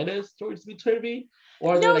like guide us towards Viterbi?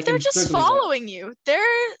 Or no, like, they're just following you.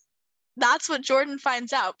 That's what Jordan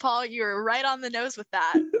finds out. Paul, you're right on the nose with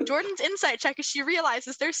that. Jordan's insight check is she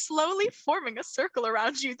realizes they're slowly forming a circle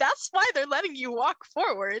around you. That's why they're letting you walk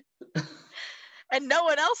forward. And no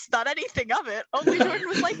one else thought anything of it. Only Jordan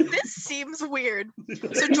was like, this seems weird.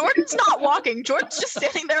 So Jordan's not walking. Jordan's just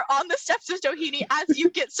standing there on the steps of Doheny as you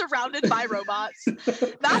get surrounded by robots.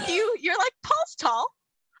 Matthew, you're like, Paul's tall.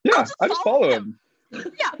 Yeah, I just follow him.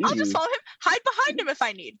 Yeah, I'll just follow him. Hide behind him if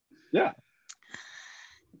I need. Yeah.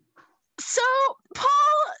 So, Paul,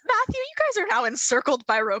 Matthew, you guys are now encircled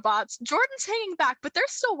by robots. Jordan's hanging back, but they're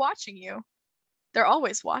still watching you. They're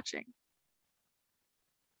always watching.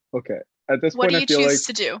 Okay. At this what point, do you I feel choose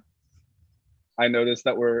to do? I noticed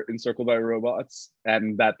that we're encircled by robots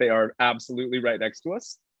and that they are absolutely right next to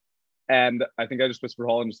us. And I think I just whisper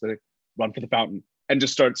Paul and just say, run for the fountain. and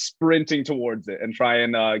just start sprinting towards it and try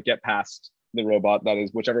and get past the robot that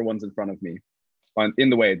is whichever one's in front of me, in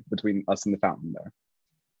the way between us and the fountain there.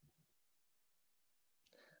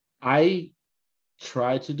 I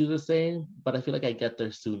try to do the same, but I feel like I get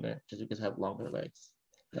there sooner just because I have longer legs.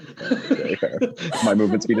 Very fair. My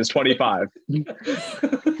movement speed is 25.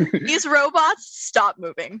 These robots stop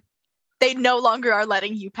moving. They no longer are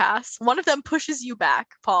letting you pass. One of them pushes you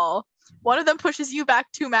back, Paul. One of them pushes you back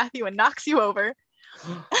to Matthew and knocks you over.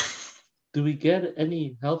 Do we get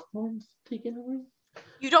any health points taken away?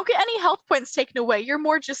 You don't get any health points taken away. You're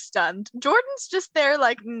more just stunned. Jordan's just there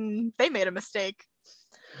like, they made a mistake.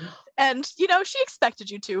 And, she expected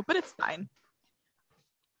you to, but it's fine.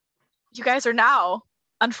 You guys are now,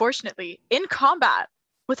 unfortunately, in combat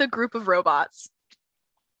with a group of robots.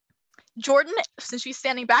 Jordan, since she's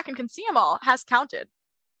standing back and can see them all, has counted.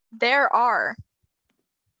 There are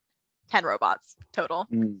 10 robots total.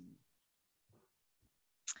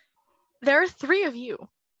 There are 3 of you.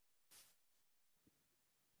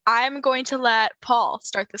 I'm going to let Paul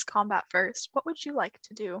start this combat first. What would you like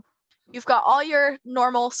to do? You've got all your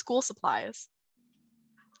normal school supplies.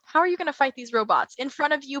 How are you going to fight these robots? In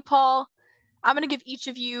front of you, Paul, I'm going to give each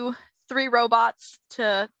of you 3 robots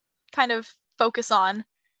to kind of focus on.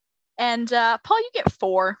 And Paul, you get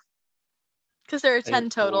 4 because there are 10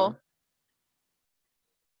 total.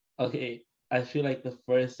 4. Okay, I feel like the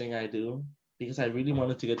first thing I do, because I really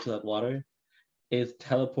wanted to get to that water, is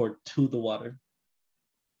teleport to the water.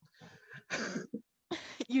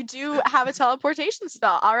 You do have a teleportation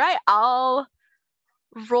spell. All right, I'll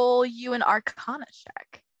roll you an Arcana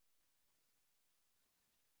check.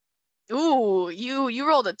 Ooh, you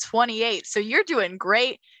rolled a 28, so you're doing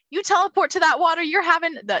great. You teleport to that water, you're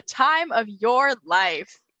having the time of your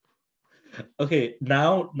life. Okay,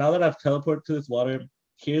 now that I've teleported to this water,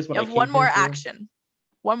 here's what you have one more action.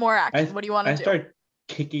 One more action. What do you want to do? I start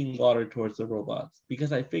kicking water towards the robots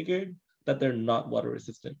because I figured that they're not water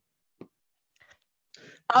resistant.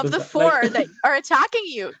 Of the 4 that are attacking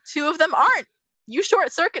you, 2 of them aren't. You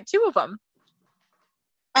short circuit 2 of them.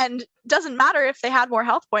 And doesn't matter if they had more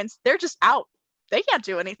health points, they're just out. They can't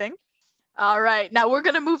do anything. All right, now we're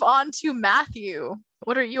going to move on to Matthew.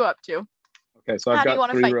 What are you up to? Okay, so I've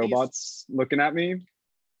got 3 robots looking at me.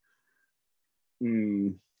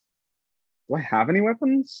 Do I have any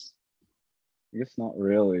weapons? I guess not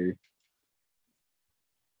really.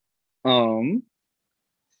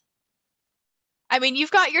 I mean,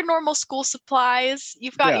 you've got your normal school supplies.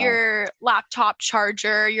 You've got your laptop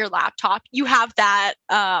charger, your laptop. You have that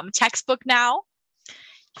textbook now.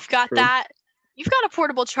 You've got that. You've got a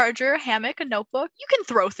portable charger, a hammock, a notebook. You can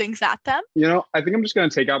throw things at them. I think I'm just going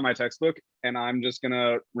to take out my textbook and I'm just going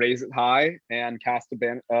to raise it high and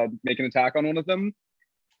make an attack on one of them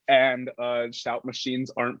and shout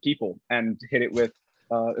machines aren't people and hit it with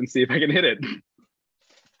and see if I can hit it.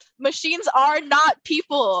 Machines are not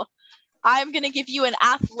people. I'm going to give you an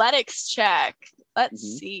athletics check. Let's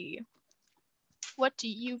see. What do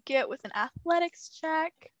you get with an athletics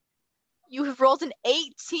check? You have rolled an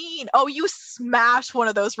 18. Oh, you smashed one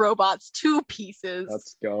of those robots 2 pieces.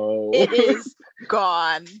 Let's go. It is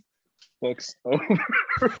gone. Books over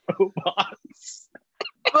robots.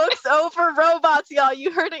 Books over robots, y'all.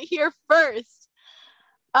 You heard it here first.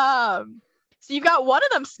 So you've got one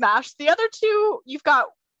of them smashed. The other 2, you've got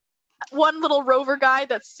one little rover guy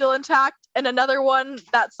that's still intact and another one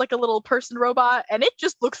that's like a little person robot, and it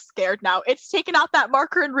just looks scared now. It's taken out that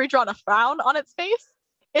marker and redrawn a frown on its face.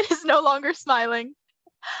 It is no longer smiling.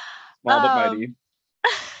 Small but mighty.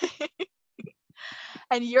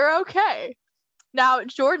 And you're okay. Now,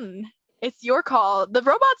 Jordan, it's your call. The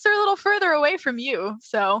robots are a little further away from you,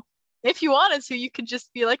 so if you wanted to, you could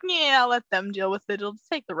just be like, yeah, I'll let them deal with it. It'll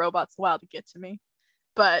take the robots a while to get to me.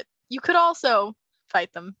 But you could also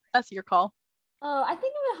fight them. That's your call. Oh, I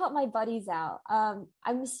think I'm gonna help my buddies out.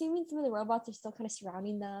 I'm assuming some of the robots are still kind of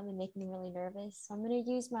surrounding them and making them really nervous. So I'm gonna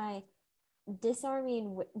use my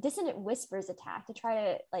dissonant whispers attack to try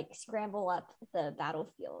to like scramble up the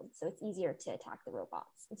battlefield so it's easier to attack the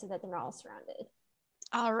robots and so that they're not all surrounded.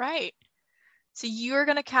 All right. So you're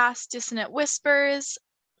gonna cast dissonant whispers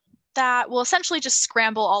that will essentially just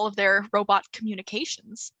scramble all of their robot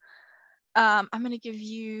communications. I'm going to give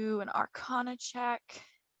you an Arcana check.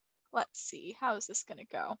 Let's see. How is this going to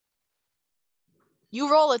go? You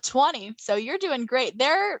roll a 20, so you're doing great.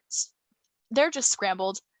 They're just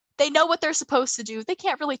scrambled. They know what they're supposed to do. They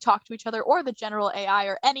can't really talk to each other or the general AI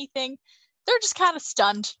or anything. They're just kind of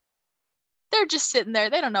stunned. They're just sitting there.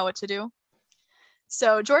 They don't know what to do.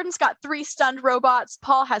 So Jordan's got 3 stunned robots.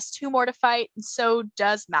 Paul has 2 more to fight, and so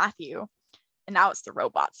does Matthew. And now it's the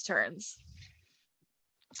robots' turns.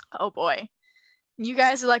 Oh boy. You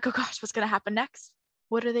guys are like, oh gosh, what's going to happen next?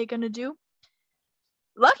 What are they going to do?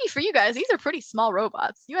 Lucky for you guys, these are pretty small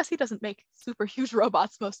robots. USC doesn't make super huge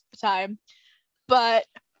robots most of the time. But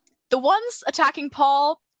the ones attacking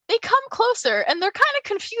Paul, they come closer and they're kind of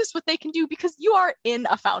confused what they can do because you are in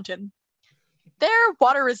a fountain. They're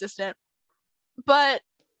water resistant, but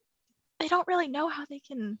they don't really know how they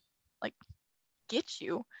can like get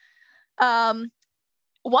you.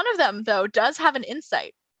 One of them, though, does have an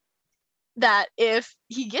insight that if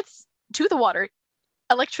he gets to the water,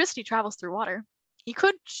 electricity travels through water. He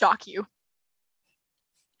could shock you.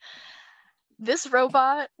 This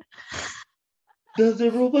robot. Does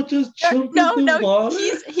the robot just jump into water?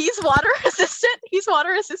 He's water resistant. He's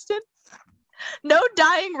water resistant. No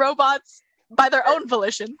dying robots by their own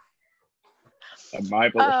volition. By my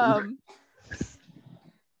volition.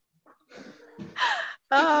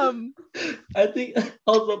 I think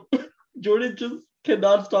also Jordan just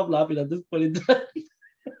cannot stop laughing at this point in time.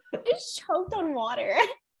 It's choked on water.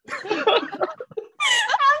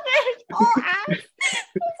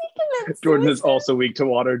 Jordan is also weak to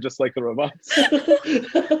water, just like the robots.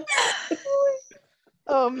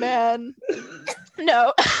 Oh man,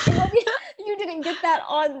 no. You didn't get that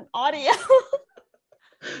on audio.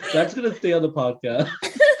 That's gonna stay on the podcast.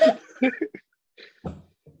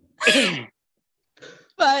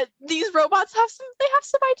 But these robots have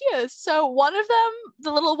some ideas. So one of them,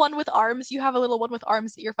 the little one with arms, you have a little one with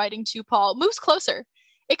arms that you're fighting too, Paul, moves closer.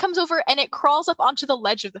 It comes over and it crawls up onto the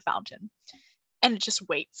ledge of the fountain. And it just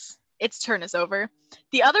waits. Its turn is over.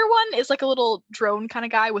 The other one is like a little drone kind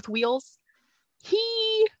of guy with wheels.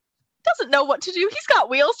 He doesn't know what to do. He's got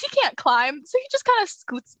wheels. He can't climb. So he just kind of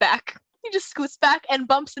scoots back. He just scoots back and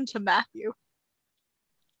bumps into Matthew.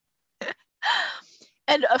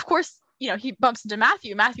 And of course, you know, he bumps into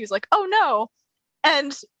Matthew. Matthew's like, oh no.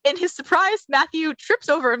 And in his surprise, Matthew trips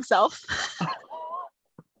over himself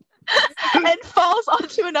and falls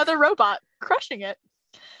onto another robot, crushing it.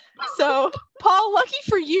 So, Paul, lucky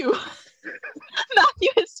for you, Matthew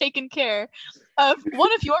has taken care of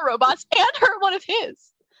one of your robots and hurt one of his.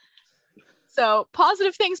 So,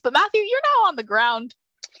 positive things. But Matthew, you're now on the ground.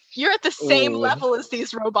 You're at the same level as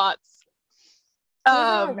these robots.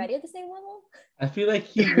 Already at the same level? I feel like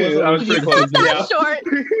he was. I was pretty close. That short.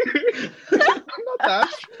 Not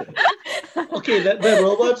that. Okay, the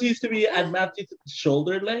robots used to be at Matthew's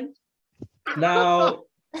shoulder length. Now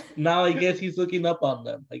I guess he's looking up on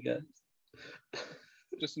them. I guess.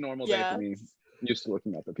 Just a normal day for me. I'm used to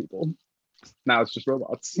looking up at people. Now it's just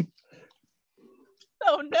robots.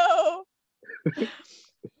 Oh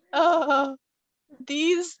no.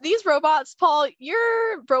 These robots, Paul,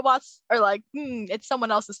 your robots are like, it's someone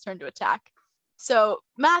else's turn to attack. So,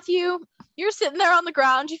 Matthew, you're sitting there on the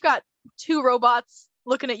ground. You've got two robots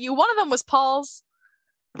looking at you. One of them was Paul's,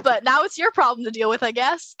 but now it's your problem to deal with, I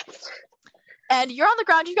guess. And you're on the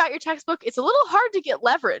ground. You've got your textbook. It's a little hard to get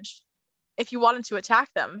leverage if you wanted to attack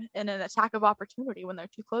them in an attack of opportunity when they're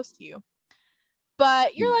too close to you.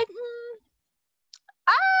 But you're like,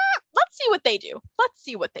 let's see what they do.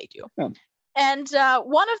 Yeah. And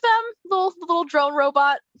one of them, the little drone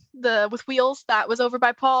robot, with wheels that was over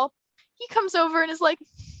by Paul, he comes over and is like,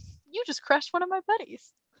 you just crushed one of my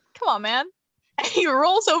buddies. Come on, man. And he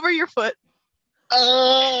rolls over your foot.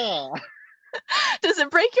 Does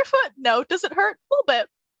it break your foot? No. Does it hurt? A little bit.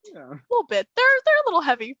 Yeah. A little bit. They're a little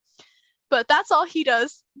heavy. But that's all he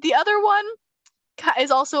does. The other one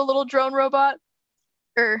is also a little drone robot.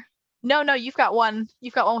 No, you've got one.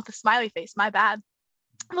 You've got one with a smiley face. My bad.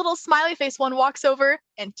 Little smiley face one walks over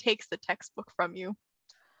and takes the textbook from you.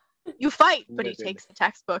 You fight, but Livid. He takes the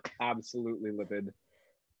textbook. Absolutely livid.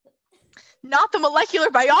 Not the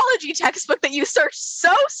molecular biology textbook that you searched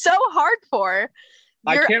so hard for.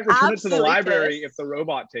 I You're can't return it to the absolutely library pissed. if the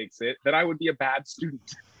robot takes it. Then I would be a bad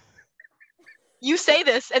student. You say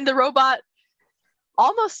this, and the robot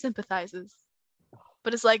almost sympathizes,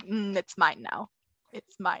 but it's like, it's mine now.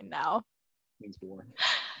 It's mine now. Means war.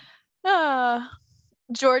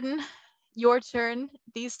 Jordan, your turn.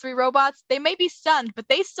 These three robots, they may be stunned, but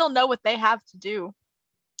they still know what they have to do.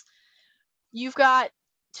 You've got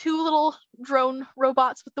two little drone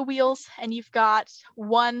robots with the wheels, and you've got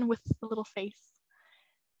one with the little face.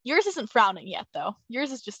 Yours isn't frowning yet, though.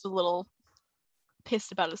 Yours is just a little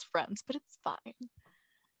pissed about his friends, but it's fine.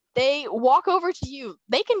 They walk over to you.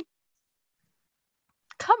 They can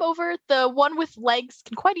come over. The one with legs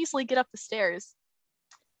can quite easily get up the stairs.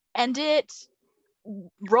 And it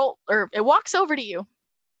walks over to you.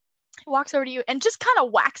 It walks over to you and just kind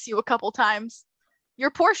of whacks you a couple times. Your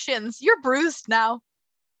poor shins. You're bruised now.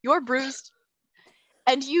 You're bruised.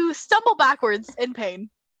 And you stumble backwards in pain.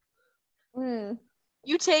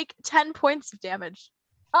 You take 10 points of damage.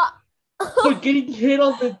 For getting hit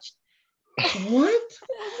on the what?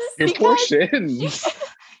 Your poor shins.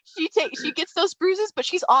 She gets those bruises, but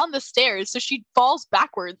she's on the stairs, so she falls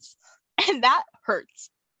backwards, and that hurts.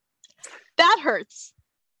 That hurts.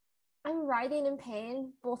 I'm writhing in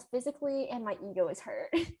pain, both physically and my ego is hurt.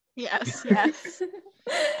 Yes.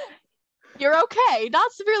 You're okay,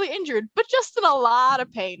 not severely injured, but just in a lot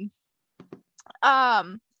of pain.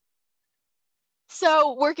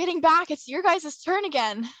 So we're getting back. It's your guys' turn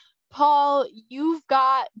again. Paul, you've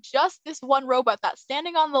got just this one robot that's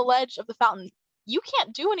standing on the ledge of the fountain. You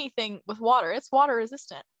can't do anything with water. It's water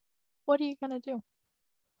resistant. What are you gonna do?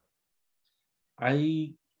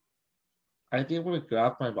 I think I'm gonna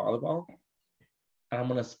grab my volleyball and I'm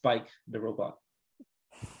gonna spike the robot.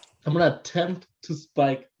 I'm gonna attempt to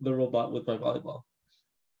spike the robot with my volleyball.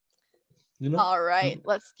 You know? All right,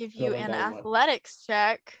 let's give you an athletics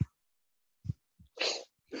check.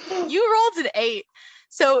 You rolled an 8.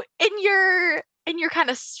 So in your kind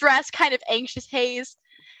of stress, kind of anxious haze,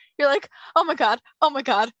 you're like, oh my god,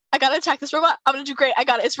 I gotta attack this robot. I'm gonna do great. I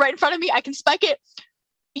got it. It's right in front of me. I can spike it.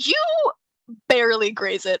 You barely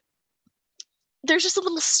graze it. There's just a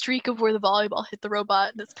little streak of where the volleyball hit the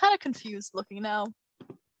robot, and it's kind of confused looking now.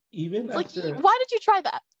 Even Like, after why did you try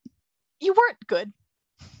that? You weren't good.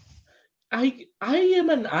 I am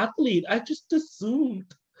an athlete. I just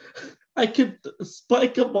assumed I could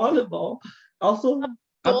spike a volleyball. Also,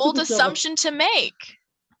 Bold assumption to make.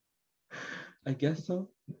 I guess so.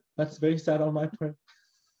 That's very sad on my part.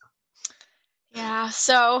 Yeah,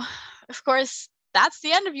 so of course that's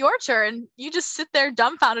the end of your turn. You just sit there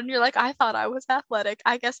dumbfounded and you're like, I thought I was athletic.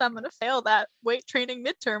 I guess I'm gonna fail that weight training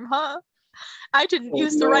midterm, huh? I didn't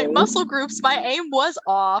use the right muscle groups. My aim was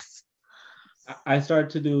off. I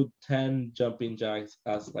started to do 10 jumping jacks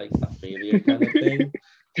as like a failure kind of thing.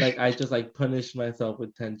 Like I just like punished myself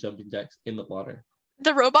with 10 jumping jacks in the water.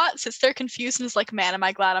 The robot sits there confused and is like, man, am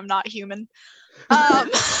I glad I'm not human.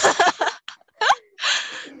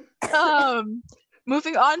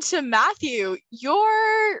 Moving on to Matthew.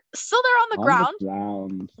 You're still there on the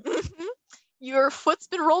ground. Your foot's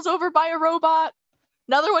been rolled over by a robot.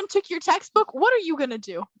 Another one took your textbook. What are you gonna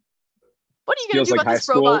do? What are you gonna do about this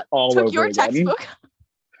robot? Took your textbook.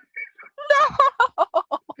 No.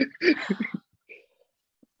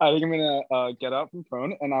 I think I'm gonna get up from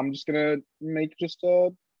prone, and I'm just gonna make just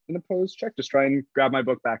an opposed check, just try and grab my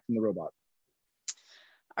book back from the robot.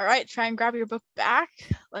 All right, try and grab your book back.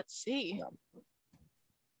 Let's see. Yeah.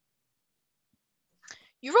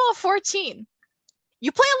 You roll a 14.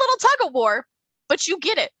 You play a little tug of war, but you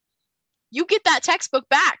get it. You get that textbook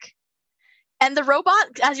back. And the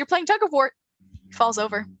robot, as you're playing tug of war, falls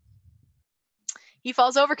over. He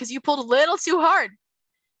falls over because you pulled a little too hard.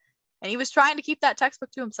 And he was trying to keep that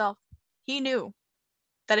textbook to himself. He knew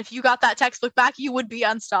that if you got that textbook back, you would be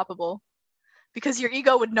unstoppable. Because your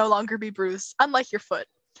ego would no longer be bruised, unlike your foot.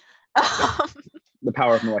 The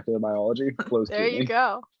power of molecular biology flows through me. There you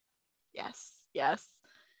go. Yes.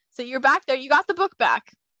 So you're back there. You got the book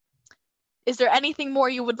back. Is there anything more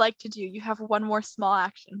you would like to do? You have one more small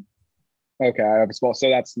action. Okay, I have a small. So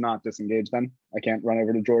that's not disengaged then? I can't run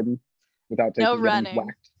over to Jordan without taking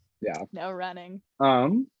whacked. Yeah. No running.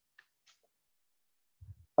 Could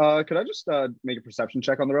I just make a perception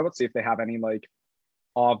check on the robot, see if they have any like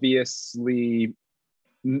obviously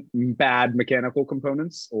bad mechanical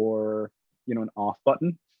components or an off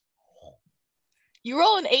button? You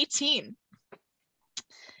roll an 18.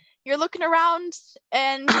 You're looking around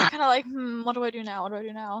and you're kind of like, what do I do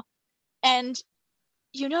now? And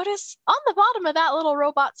you notice on the bottom of that little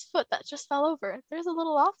robot's foot that just fell over, there's a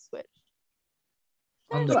little off switch.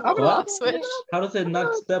 On the off switch? How does it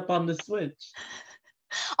not step on the switch?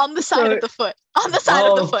 On the side of the foot. On the side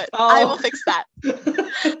of the foot. I will fix that.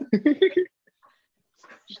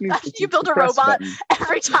 You build a robot button.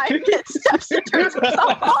 Every time it steps, it turns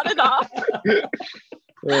itself on and off.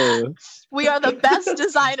 We are the best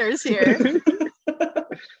designers here.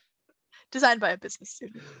 Designed by a business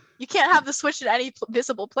student. You can't have the switch in any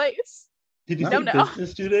visible place. Did you say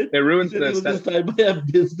business student? It ruins the aesthetic. Designed by a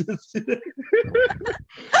business student.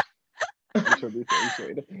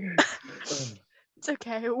 It's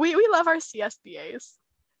okay. We love our CSBAs.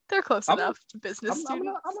 They're close enough to business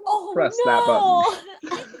students. I'm gonna press that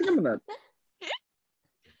button. I'm gonna...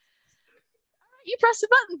 You press the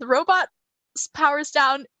button. The robot powers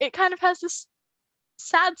down. It kind of has this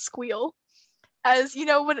sad squeal, as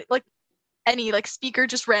when like any like speaker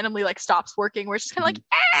just randomly like stops working, where it's just kind of like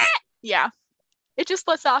yeah. It just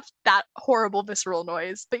lets off that horrible visceral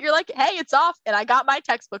noise. But you're like, hey, it's off, and I got my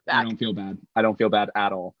textbook back. I don't feel bad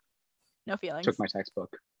at all. No feelings. Took my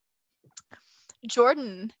textbook.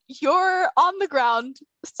 Jordan, you're on the ground,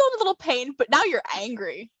 still in a little pain, but now you're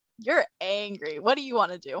angry. You're angry. What do you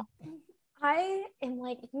want to do? I am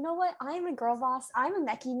like, you know what? I'm a girl boss. I'm a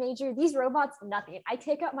mechie major. These robots, nothing. I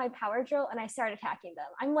take out my power drill and I start attacking them.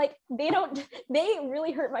 I'm like, they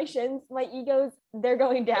really hurt my shins, my egos, they're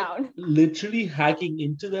going down. Like, literally hacking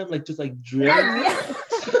into them, like just like drilling.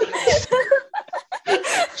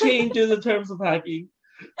 Changes in terms of hacking.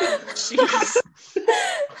 Jeez.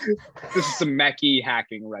 This is some mechie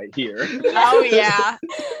hacking right here. Oh, yeah.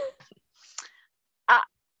 I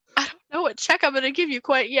don't know what check I'm going to give you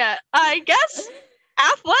quite yet. I guess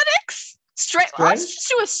athletics? Strength? Let's just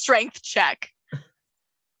do a strength check. You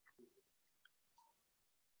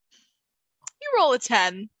roll a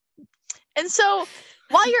 10. And so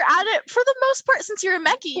while you're at it, for the most part, since you're a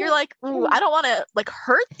mechie, you're like, ooh, I don't want to like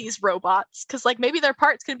hurt these robots because like maybe their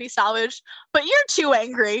parts can be salvaged, but you're too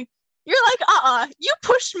angry. You're like, you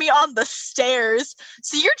pushed me on the stairs.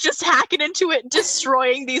 So you're just hacking into it,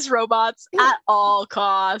 destroying these robots at all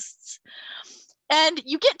costs. And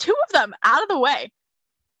you get 2 of them out of the way.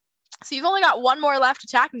 So you've only got 1 more left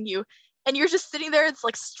attacking you. And you're just sitting there, it's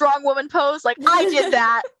like strong woman pose, like, I did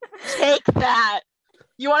that. Take that.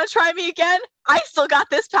 You want to try me again? I still got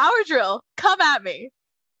this power drill. Come at me.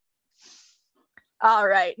 All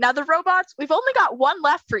right. Now the robots, we've only got 1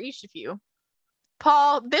 left for each of you.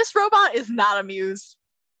 Paul, this robot is not amused.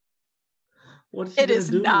 What is he It gonna is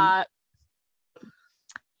do? not.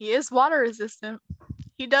 He is water resistant.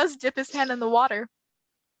 He does dip his hand in the water.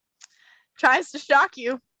 Tries to shock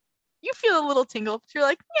you. You feel a little tingle, but you're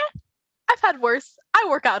like, yeah, I've had worse. I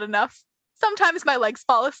work out enough. Sometimes my legs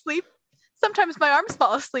fall asleep. Sometimes my arms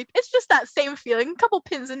fall asleep. It's just that same feeling. A couple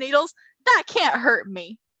pins and needles. That can't hurt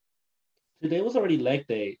me. Today was already leg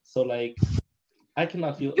day, so like I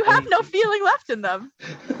cannot feel. You have no feeling left in them.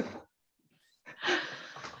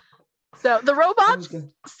 So the robot's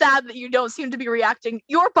sad that you don't seem to be reacting.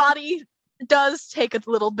 Your body does take a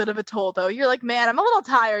little bit of a toll, though. You're like, man, I'm a little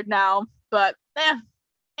tired now, but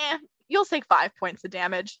you'll take 5 points of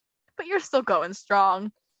damage, but you're still going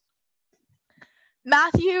strong.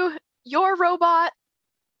 Matthew, your robot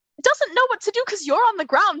doesn't know what to do because you're on the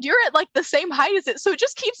ground. You're at like the same height as it, so it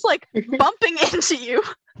just keeps like bumping into you.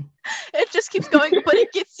 It just keeps going, but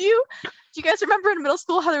it gets you. Do you guys remember in middle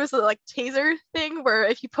school how there was a like taser thing where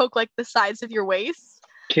if you poke like the sides of your waist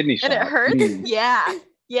Kidney shot. and it hurts?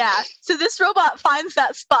 Yeah. So this robot finds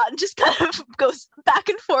that spot and just kind of goes back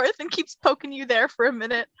and forth and keeps poking you there for a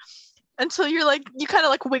minute until you're like, you kind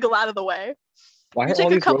of like wiggle out of the way. Why You are take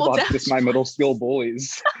all a these couple robots damage. just my middle school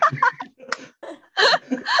bullies?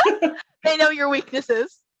 They know your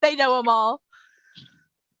weaknesses. They know them all.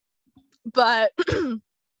 But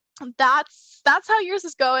that's how yours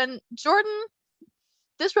is going. Jordan,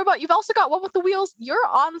 this robot, you've also got one with the wheels. You're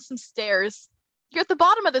on some stairs. You're at the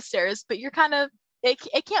bottom of the stairs, but you're kind of, it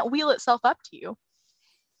can't wheel itself up to you.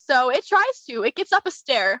 So it tries to. It gets up a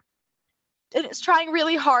stair. And it's trying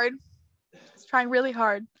really hard.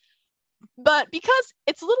 But because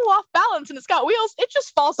it's a little off balance and it's got wheels, it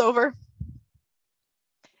just falls over.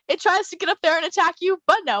 It tries to get up there and attack you,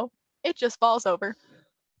 but no, it just falls over.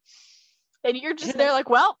 And you're just there like,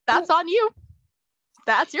 well, that's on you.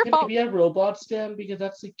 That's your fault. Can we have robot scam? Because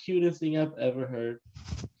that's the cutest thing I've ever heard.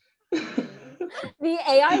 The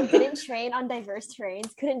AI didn't train on diverse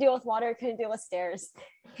terrains, couldn't deal with water, couldn't deal with stairs.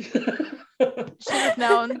 Should have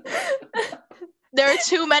known. There are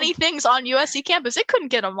too many things on USC campus. It couldn't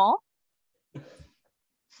get them all.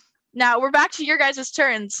 Now, we're back to your guys'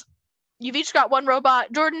 turns. You've each got 1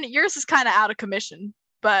 robot. Jordan, yours is kind of out of commission.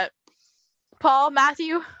 But Paul,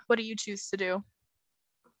 Matthew, what do you choose to do?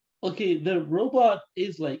 Okay, the robot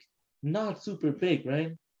is like not super big,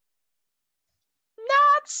 right?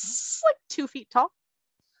 Nah, it's like 2 feet tall.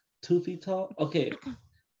 2 feet tall? Okay.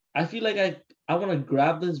 I feel like I want to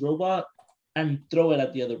grab this robot and throw it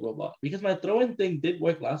at the other robot. Because my throwing thing did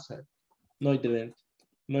work last time. No, it didn't.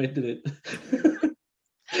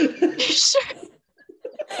 Sure.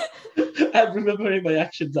 I'm remembering my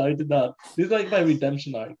actions. I did not. This is like my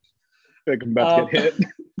redemption arc. Like I'm about to get hit.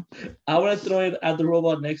 I want to throw it at the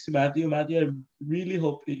robot next to Matthew. Matthew, I'm really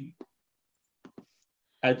hoping.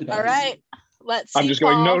 I did not. All right. Let's see. I'm just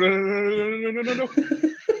Paul. going, no.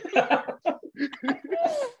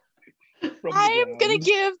 I'm going to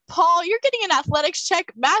give Paul, you're getting an athletics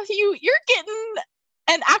check. Matthew, you're getting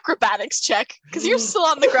an acrobatics check because you're still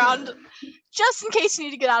on the ground just in case you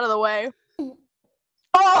need to get out of the way.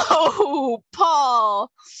 Oh,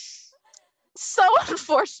 Paul. So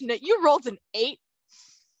unfortunate. You rolled an 8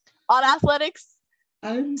 on athletics.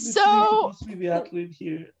 I'm So- supposed to be the athlete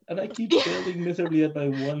here, and I keep failing miserably at my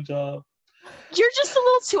one job. You're just a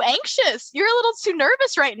little too anxious. You're a little too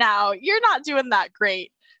nervous right now. You're not doing that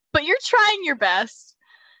great, but you're trying your best.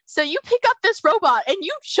 So you pick up this robot and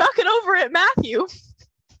you chuck it over at Matthew.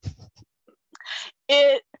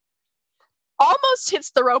 It almost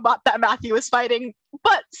hits the robot that Matthew is fighting,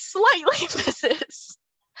 but slightly misses.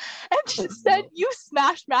 And instead, you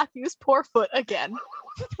smashed Matthew's poor foot again.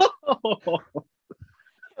 It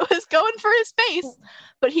was going for his face,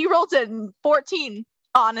 but he rolled a 14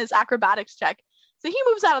 on his acrobatics check. So he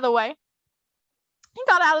moves out of the way. He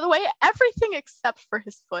got out of the way, everything except for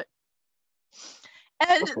his foot.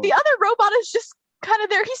 And the other robot is just kind of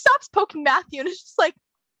there. He stops poking Matthew and is just like,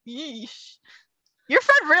 yeesh. Your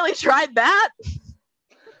friend really tried that.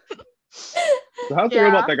 So how's the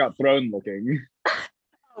robot that got thrown looking?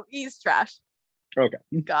 Oh, he's trash. Okay.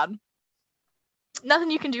 God. Nothing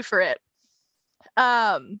you can do for it.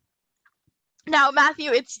 Now,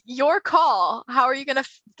 Matthew, it's your call. How are you going to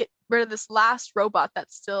get rid of this last robot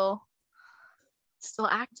that's still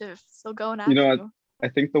active, still going at you? You know what? I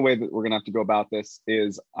think the way that we're going to have to go about this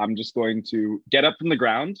is I'm just going to get up from the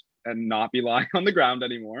ground and not be lying on the ground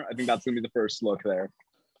anymore. I think that's going to be the first look there,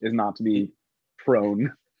 is not to be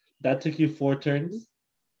prone. That took you 4 turns?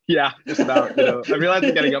 Yeah, just about. You know, I realized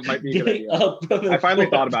that getting up might be a good idea. I finally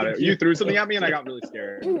thought about it. You threw something at me and I got really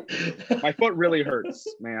scared. My foot really hurts,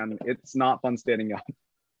 man. It's not fun standing up.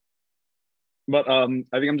 But I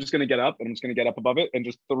think I'm just going to get up, and I'm just going to get up above it and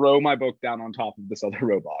just throw my book down on top of this other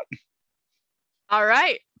robot. All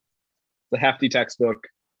right. The hefty textbook.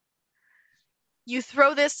 You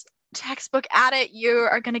throw this textbook at it. You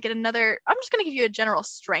are going to get another. I'm just going to give you a general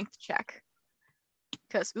strength check.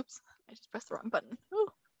 Because, oops, I just pressed the wrong button. Ooh.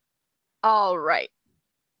 All right.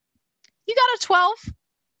 You got a 12.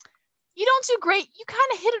 You don't do great. You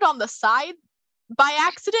kind of hit it on the side by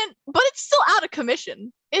accident, but it's still out of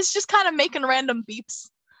commission. It's just kind of making random beeps.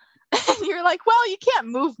 And you're like, well, you can't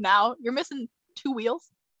move now. You're missing 2 wheels.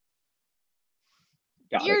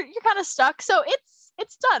 You're kind of stuck. So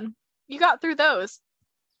it's done. You got through those.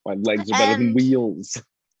 My legs are better than wheels.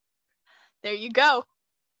 There you go.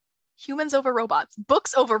 Humans over robots.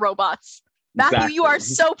 Books over robots. Matthew, Exactly. you are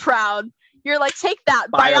so proud. You're like, take that.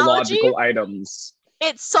 Biological Biology, items.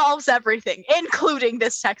 it solves everything, including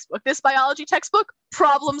this textbook. This biology textbook,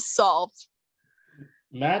 problem solved.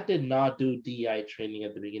 Matt did not do DI training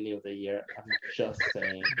at the beginning of the year. I'm just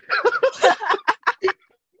saying.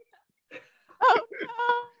 Oh,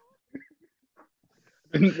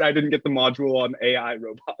 no. I didn't get the module on AI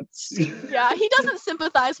robots. Yeah, he doesn't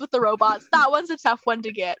sympathize with the robots. That one's a tough one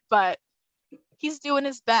to get, but he's doing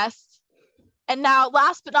his best. And now,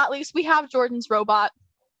 last but not least, we have Jordan's robot.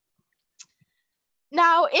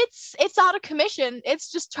 Now, it's out of commission.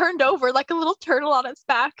 It's just turned over like a little turtle on its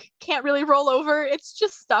back. Can't really roll over. It's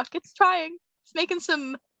just stuck. It's trying. It's making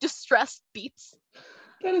some distressed beats.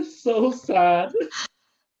 That is so sad.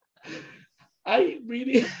 I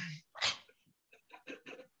really...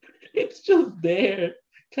 It's just there,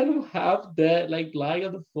 kind of half dead, like lying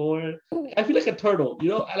on the floor. I feel like a turtle, you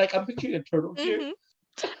know? I'm picturing a turtle here.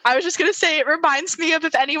 Mm-hmm. I was just going to say, it reminds me of,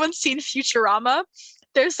 if anyone's seen Futurama,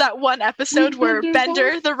 there's that one episode where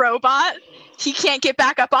Bender, the robot, he can't get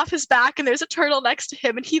back up off his back, and there's a turtle next to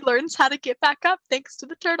him, and he learns how to get back up thanks to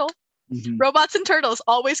the turtle. Mm-hmm. Robots and turtles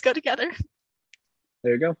always go together.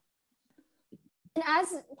 There you go. And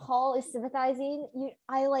as Paul is sympathizing,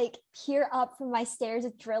 I like peer up from my stairs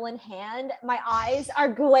with drill in hand. My eyes are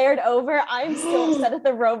glared over. I'm still upset at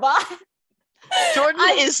the robot. Jordan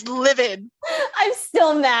is livid. I'm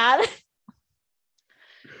still mad.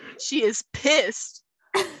 She is pissed.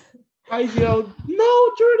 I yelled,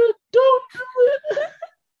 "No, Jordan, don't do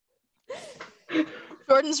it!"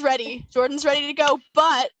 Jordan's ready. Jordan's ready to go,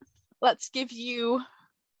 but let's give you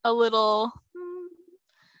a little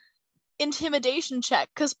intimidation check,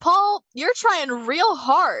 because Paul, you're trying real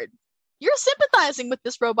hard. You're sympathizing with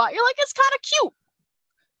this robot. You're like, it's kind of cute.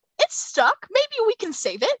 It's stuck. Maybe we can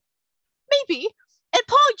save it. Maybe. And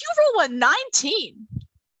Paul, you roll a 19.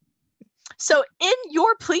 So in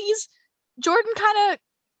your pleas, Jordan kind of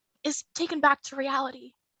is taken back to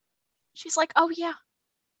reality. She's like, oh yeah.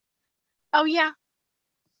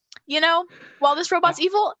 You know, while this robot's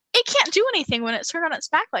evil, it can't do anything when it's turned on its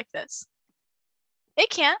back like this.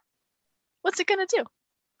 It can't. What's it gonna do?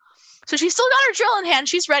 So she's still got her drill in hand.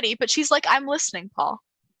 She's ready, but she's like, I'm listening, Paul.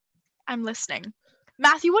 I'm listening.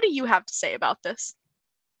 Matthew, what do you have to say about this?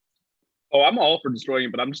 Oh, I'm all for destroying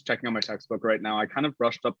it, but I'm just checking on my textbook right now. I kind of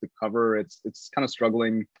brushed up the cover. It's kind of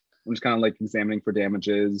struggling. I'm just kind of like examining for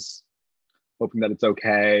damages, hoping that it's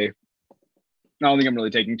okay. I don't think I'm really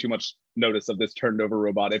taking too much notice of this turned over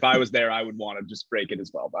robot. If I was there, I would want to just break it as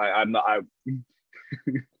well. But I'm not.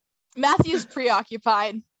 Matthew's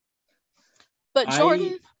preoccupied. But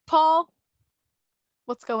Jordan, Paul,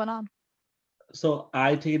 what's going on? So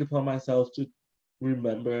I take it upon myself to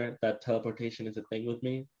remember that teleportation is a thing with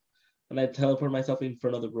me. And I teleport myself in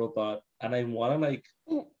front of the robot. And I want to like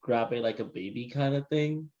grab it like a baby kind of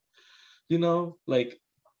thing. You know, like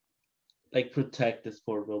protect this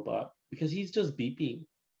poor robot. Because he's just beeping.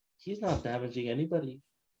 He's not damaging anybody.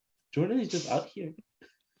 Jordan is just out here.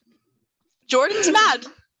 Jordan's mad.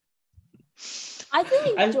 I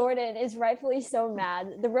think Jordan is rightfully so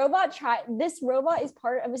mad. This robot is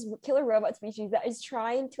part of his killer robot species that is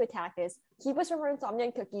trying to attack us, keep us from our insomnia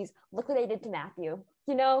and cookies. Look what they did to Matthew.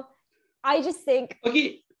 You know, I just think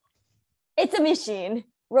it's a machine.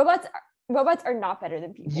 Robots are not better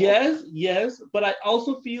than people. Yes, but I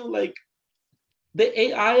also feel like the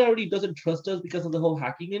AI already doesn't trust us because of the whole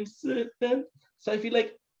hacking incident. So I feel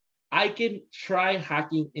like I can try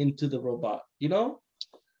hacking into the robot, you know?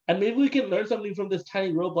 And maybe we can learn something from this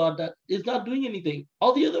tiny robot that is not doing anything.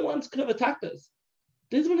 All the other ones could have attacked us.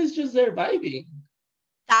 This one is just there vibing.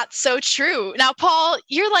 That's so true. Now, Paul,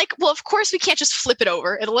 you're like, well, of course we can't just flip it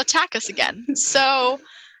over. It'll attack us again. So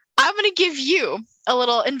I'm going to give you a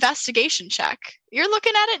little investigation check. You're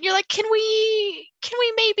looking at it and you're like, can we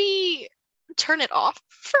maybe turn it off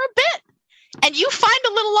for a bit? And you find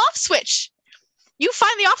a little off switch. You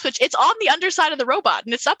find the off switch. It's on the underside of the robot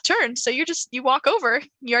and it's upturned. So you walk over,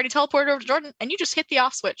 you already teleported over to Jordan, and you just hit the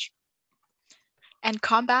off switch. And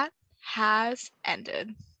combat has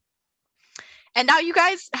ended. And now you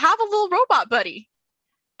guys have a little robot buddy.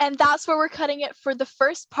 And that's where we're cutting it for the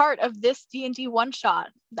first part of this D&D one-shot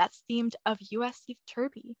that's themed of USC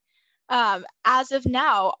Turby. As of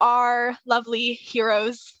now, our lovely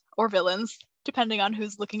heroes or villains, depending on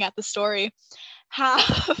who's looking at the story,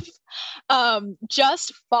 have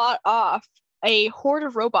just fought off a horde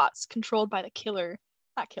of robots controlled by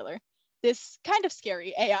this kind of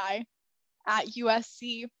scary AI at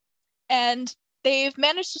USC. And they've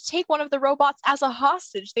managed to take one of the robots as a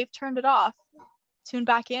hostage. They've turned it off. Tune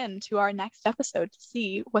back in to our next episode to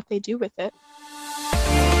see what they do with it.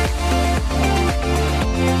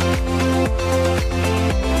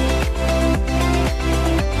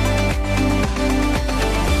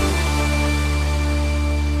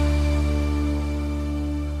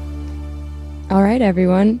 All right,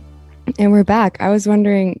 everyone. And we're back. I was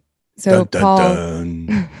wondering, so dun, dun, Paul,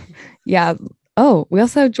 dun. Yeah. Oh, we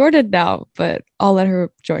also have Jordan now, but I'll let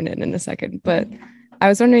her join in a second. But I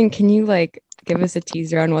was wondering, can you like give us a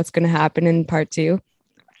teaser on what's going to happen in part 2?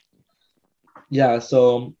 Yeah,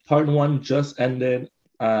 so part 1 just ended.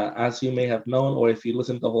 As you may have known, or if you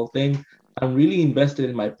listen to the whole thing, I'm really invested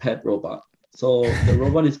in my pet robot. So the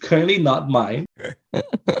robot is currently not mine.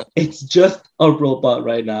 It's just a robot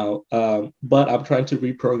right now. But I'm trying to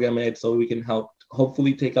reprogram it so we can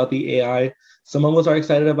hopefully take out the AI. Some of us are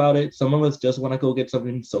excited about it. Some of us just want to go get some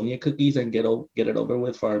insomnia cookies and get it over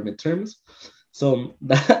with for our midterms. So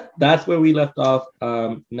that's where we left off.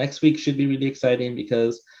 Next week should be really exciting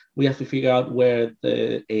because we have to figure out where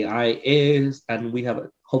the AI is, and we have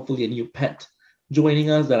hopefully a new pet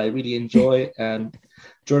joining us that I really enjoy. And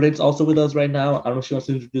Jordan's also with us right now. I don't know if she wants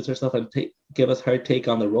to introduce herself and give us her take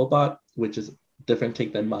on the robot, which is a different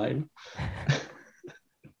take than mine.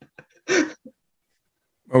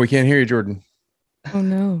 Oh, we can't hear you, Jordan. Oh,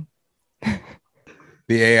 no.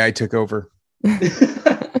 The AI took over.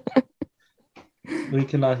 We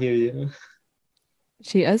cannot hear you.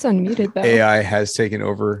 She is unmuted, though. AI has taken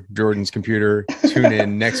over Jordan's computer. Tune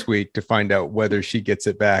in next week to find out whether she gets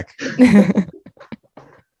it back.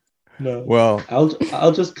 No. Well,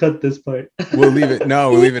 I'll just cut this part. We'll leave it. No,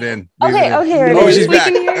 we'll leave it in. Okay. Oh, she's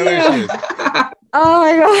back. can hear Oh, there she you. is. Oh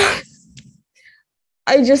my god.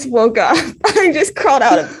 I just woke up. I just crawled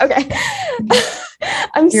out of okay.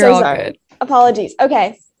 I'm You're so all sorry. good. Apologies.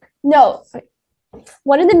 Okay. No.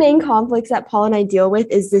 One of the main conflicts that Paul and I deal with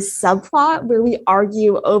is this subplot where we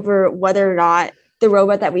argue over whether or not the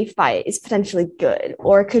robot that we fight is potentially good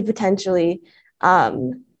or could potentially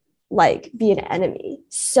be an enemy.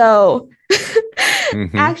 So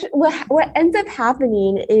actually what ends up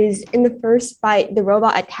happening is in the first fight, the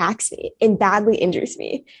robot attacks me and badly injures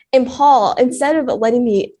me. And Paul, instead of letting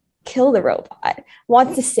me kill the robot,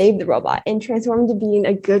 wants to save the robot and transform into being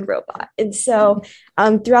a good robot. And so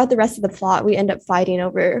throughout the rest of the plot, we end up fighting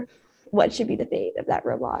over what should be the fate of that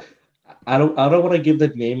robot. I don't want to give the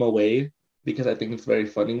name away because I think it's very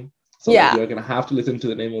funny. So Yeah. you're gonna have to listen to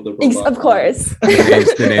the name of the robot. Of course. The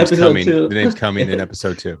name's Episode coming. 2. The name's coming in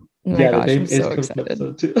episode 2. Oh my Yeah, gosh, the name I'm is so coming in excited.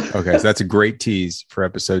 episode 2. Okay, so that's a great tease for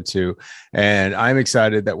episode 2, and I'm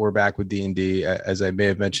excited that we're back with D&D. As I may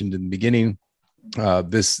have mentioned in the beginning,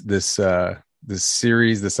 this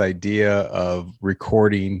series, this idea of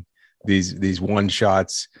recording these one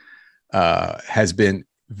shots has been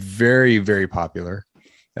very, very popular.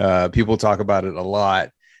 People talk about it a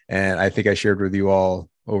lot, and I think I shared with you all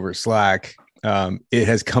over Slack. It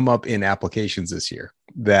has come up in applications this year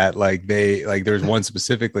that there's one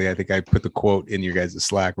specifically. I think I put the quote in your guys'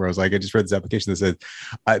 Slack where I was like, I just read this application that said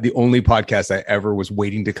the only podcast I ever was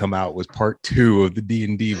waiting to come out was part 2 of the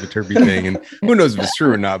D&D Viterbi thing. And who knows if it's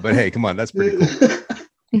true or not, but hey, come on, that's pretty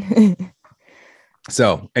cool.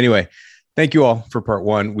 So anyway, thank you all for part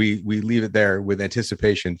 1. We leave it there with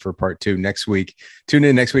anticipation for part 2 next week. Tune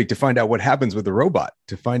in next week to find out what happens with the robot,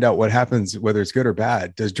 to find out what happens, whether it's good or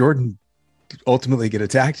bad. Does Jordan ultimately get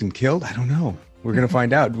attacked and killed? I don't know. We're going to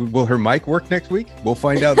find out. Will her mic work next week? We'll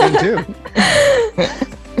find out then too.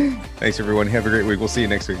 Thanks, everyone. Have a great week. We'll see you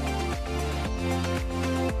next week.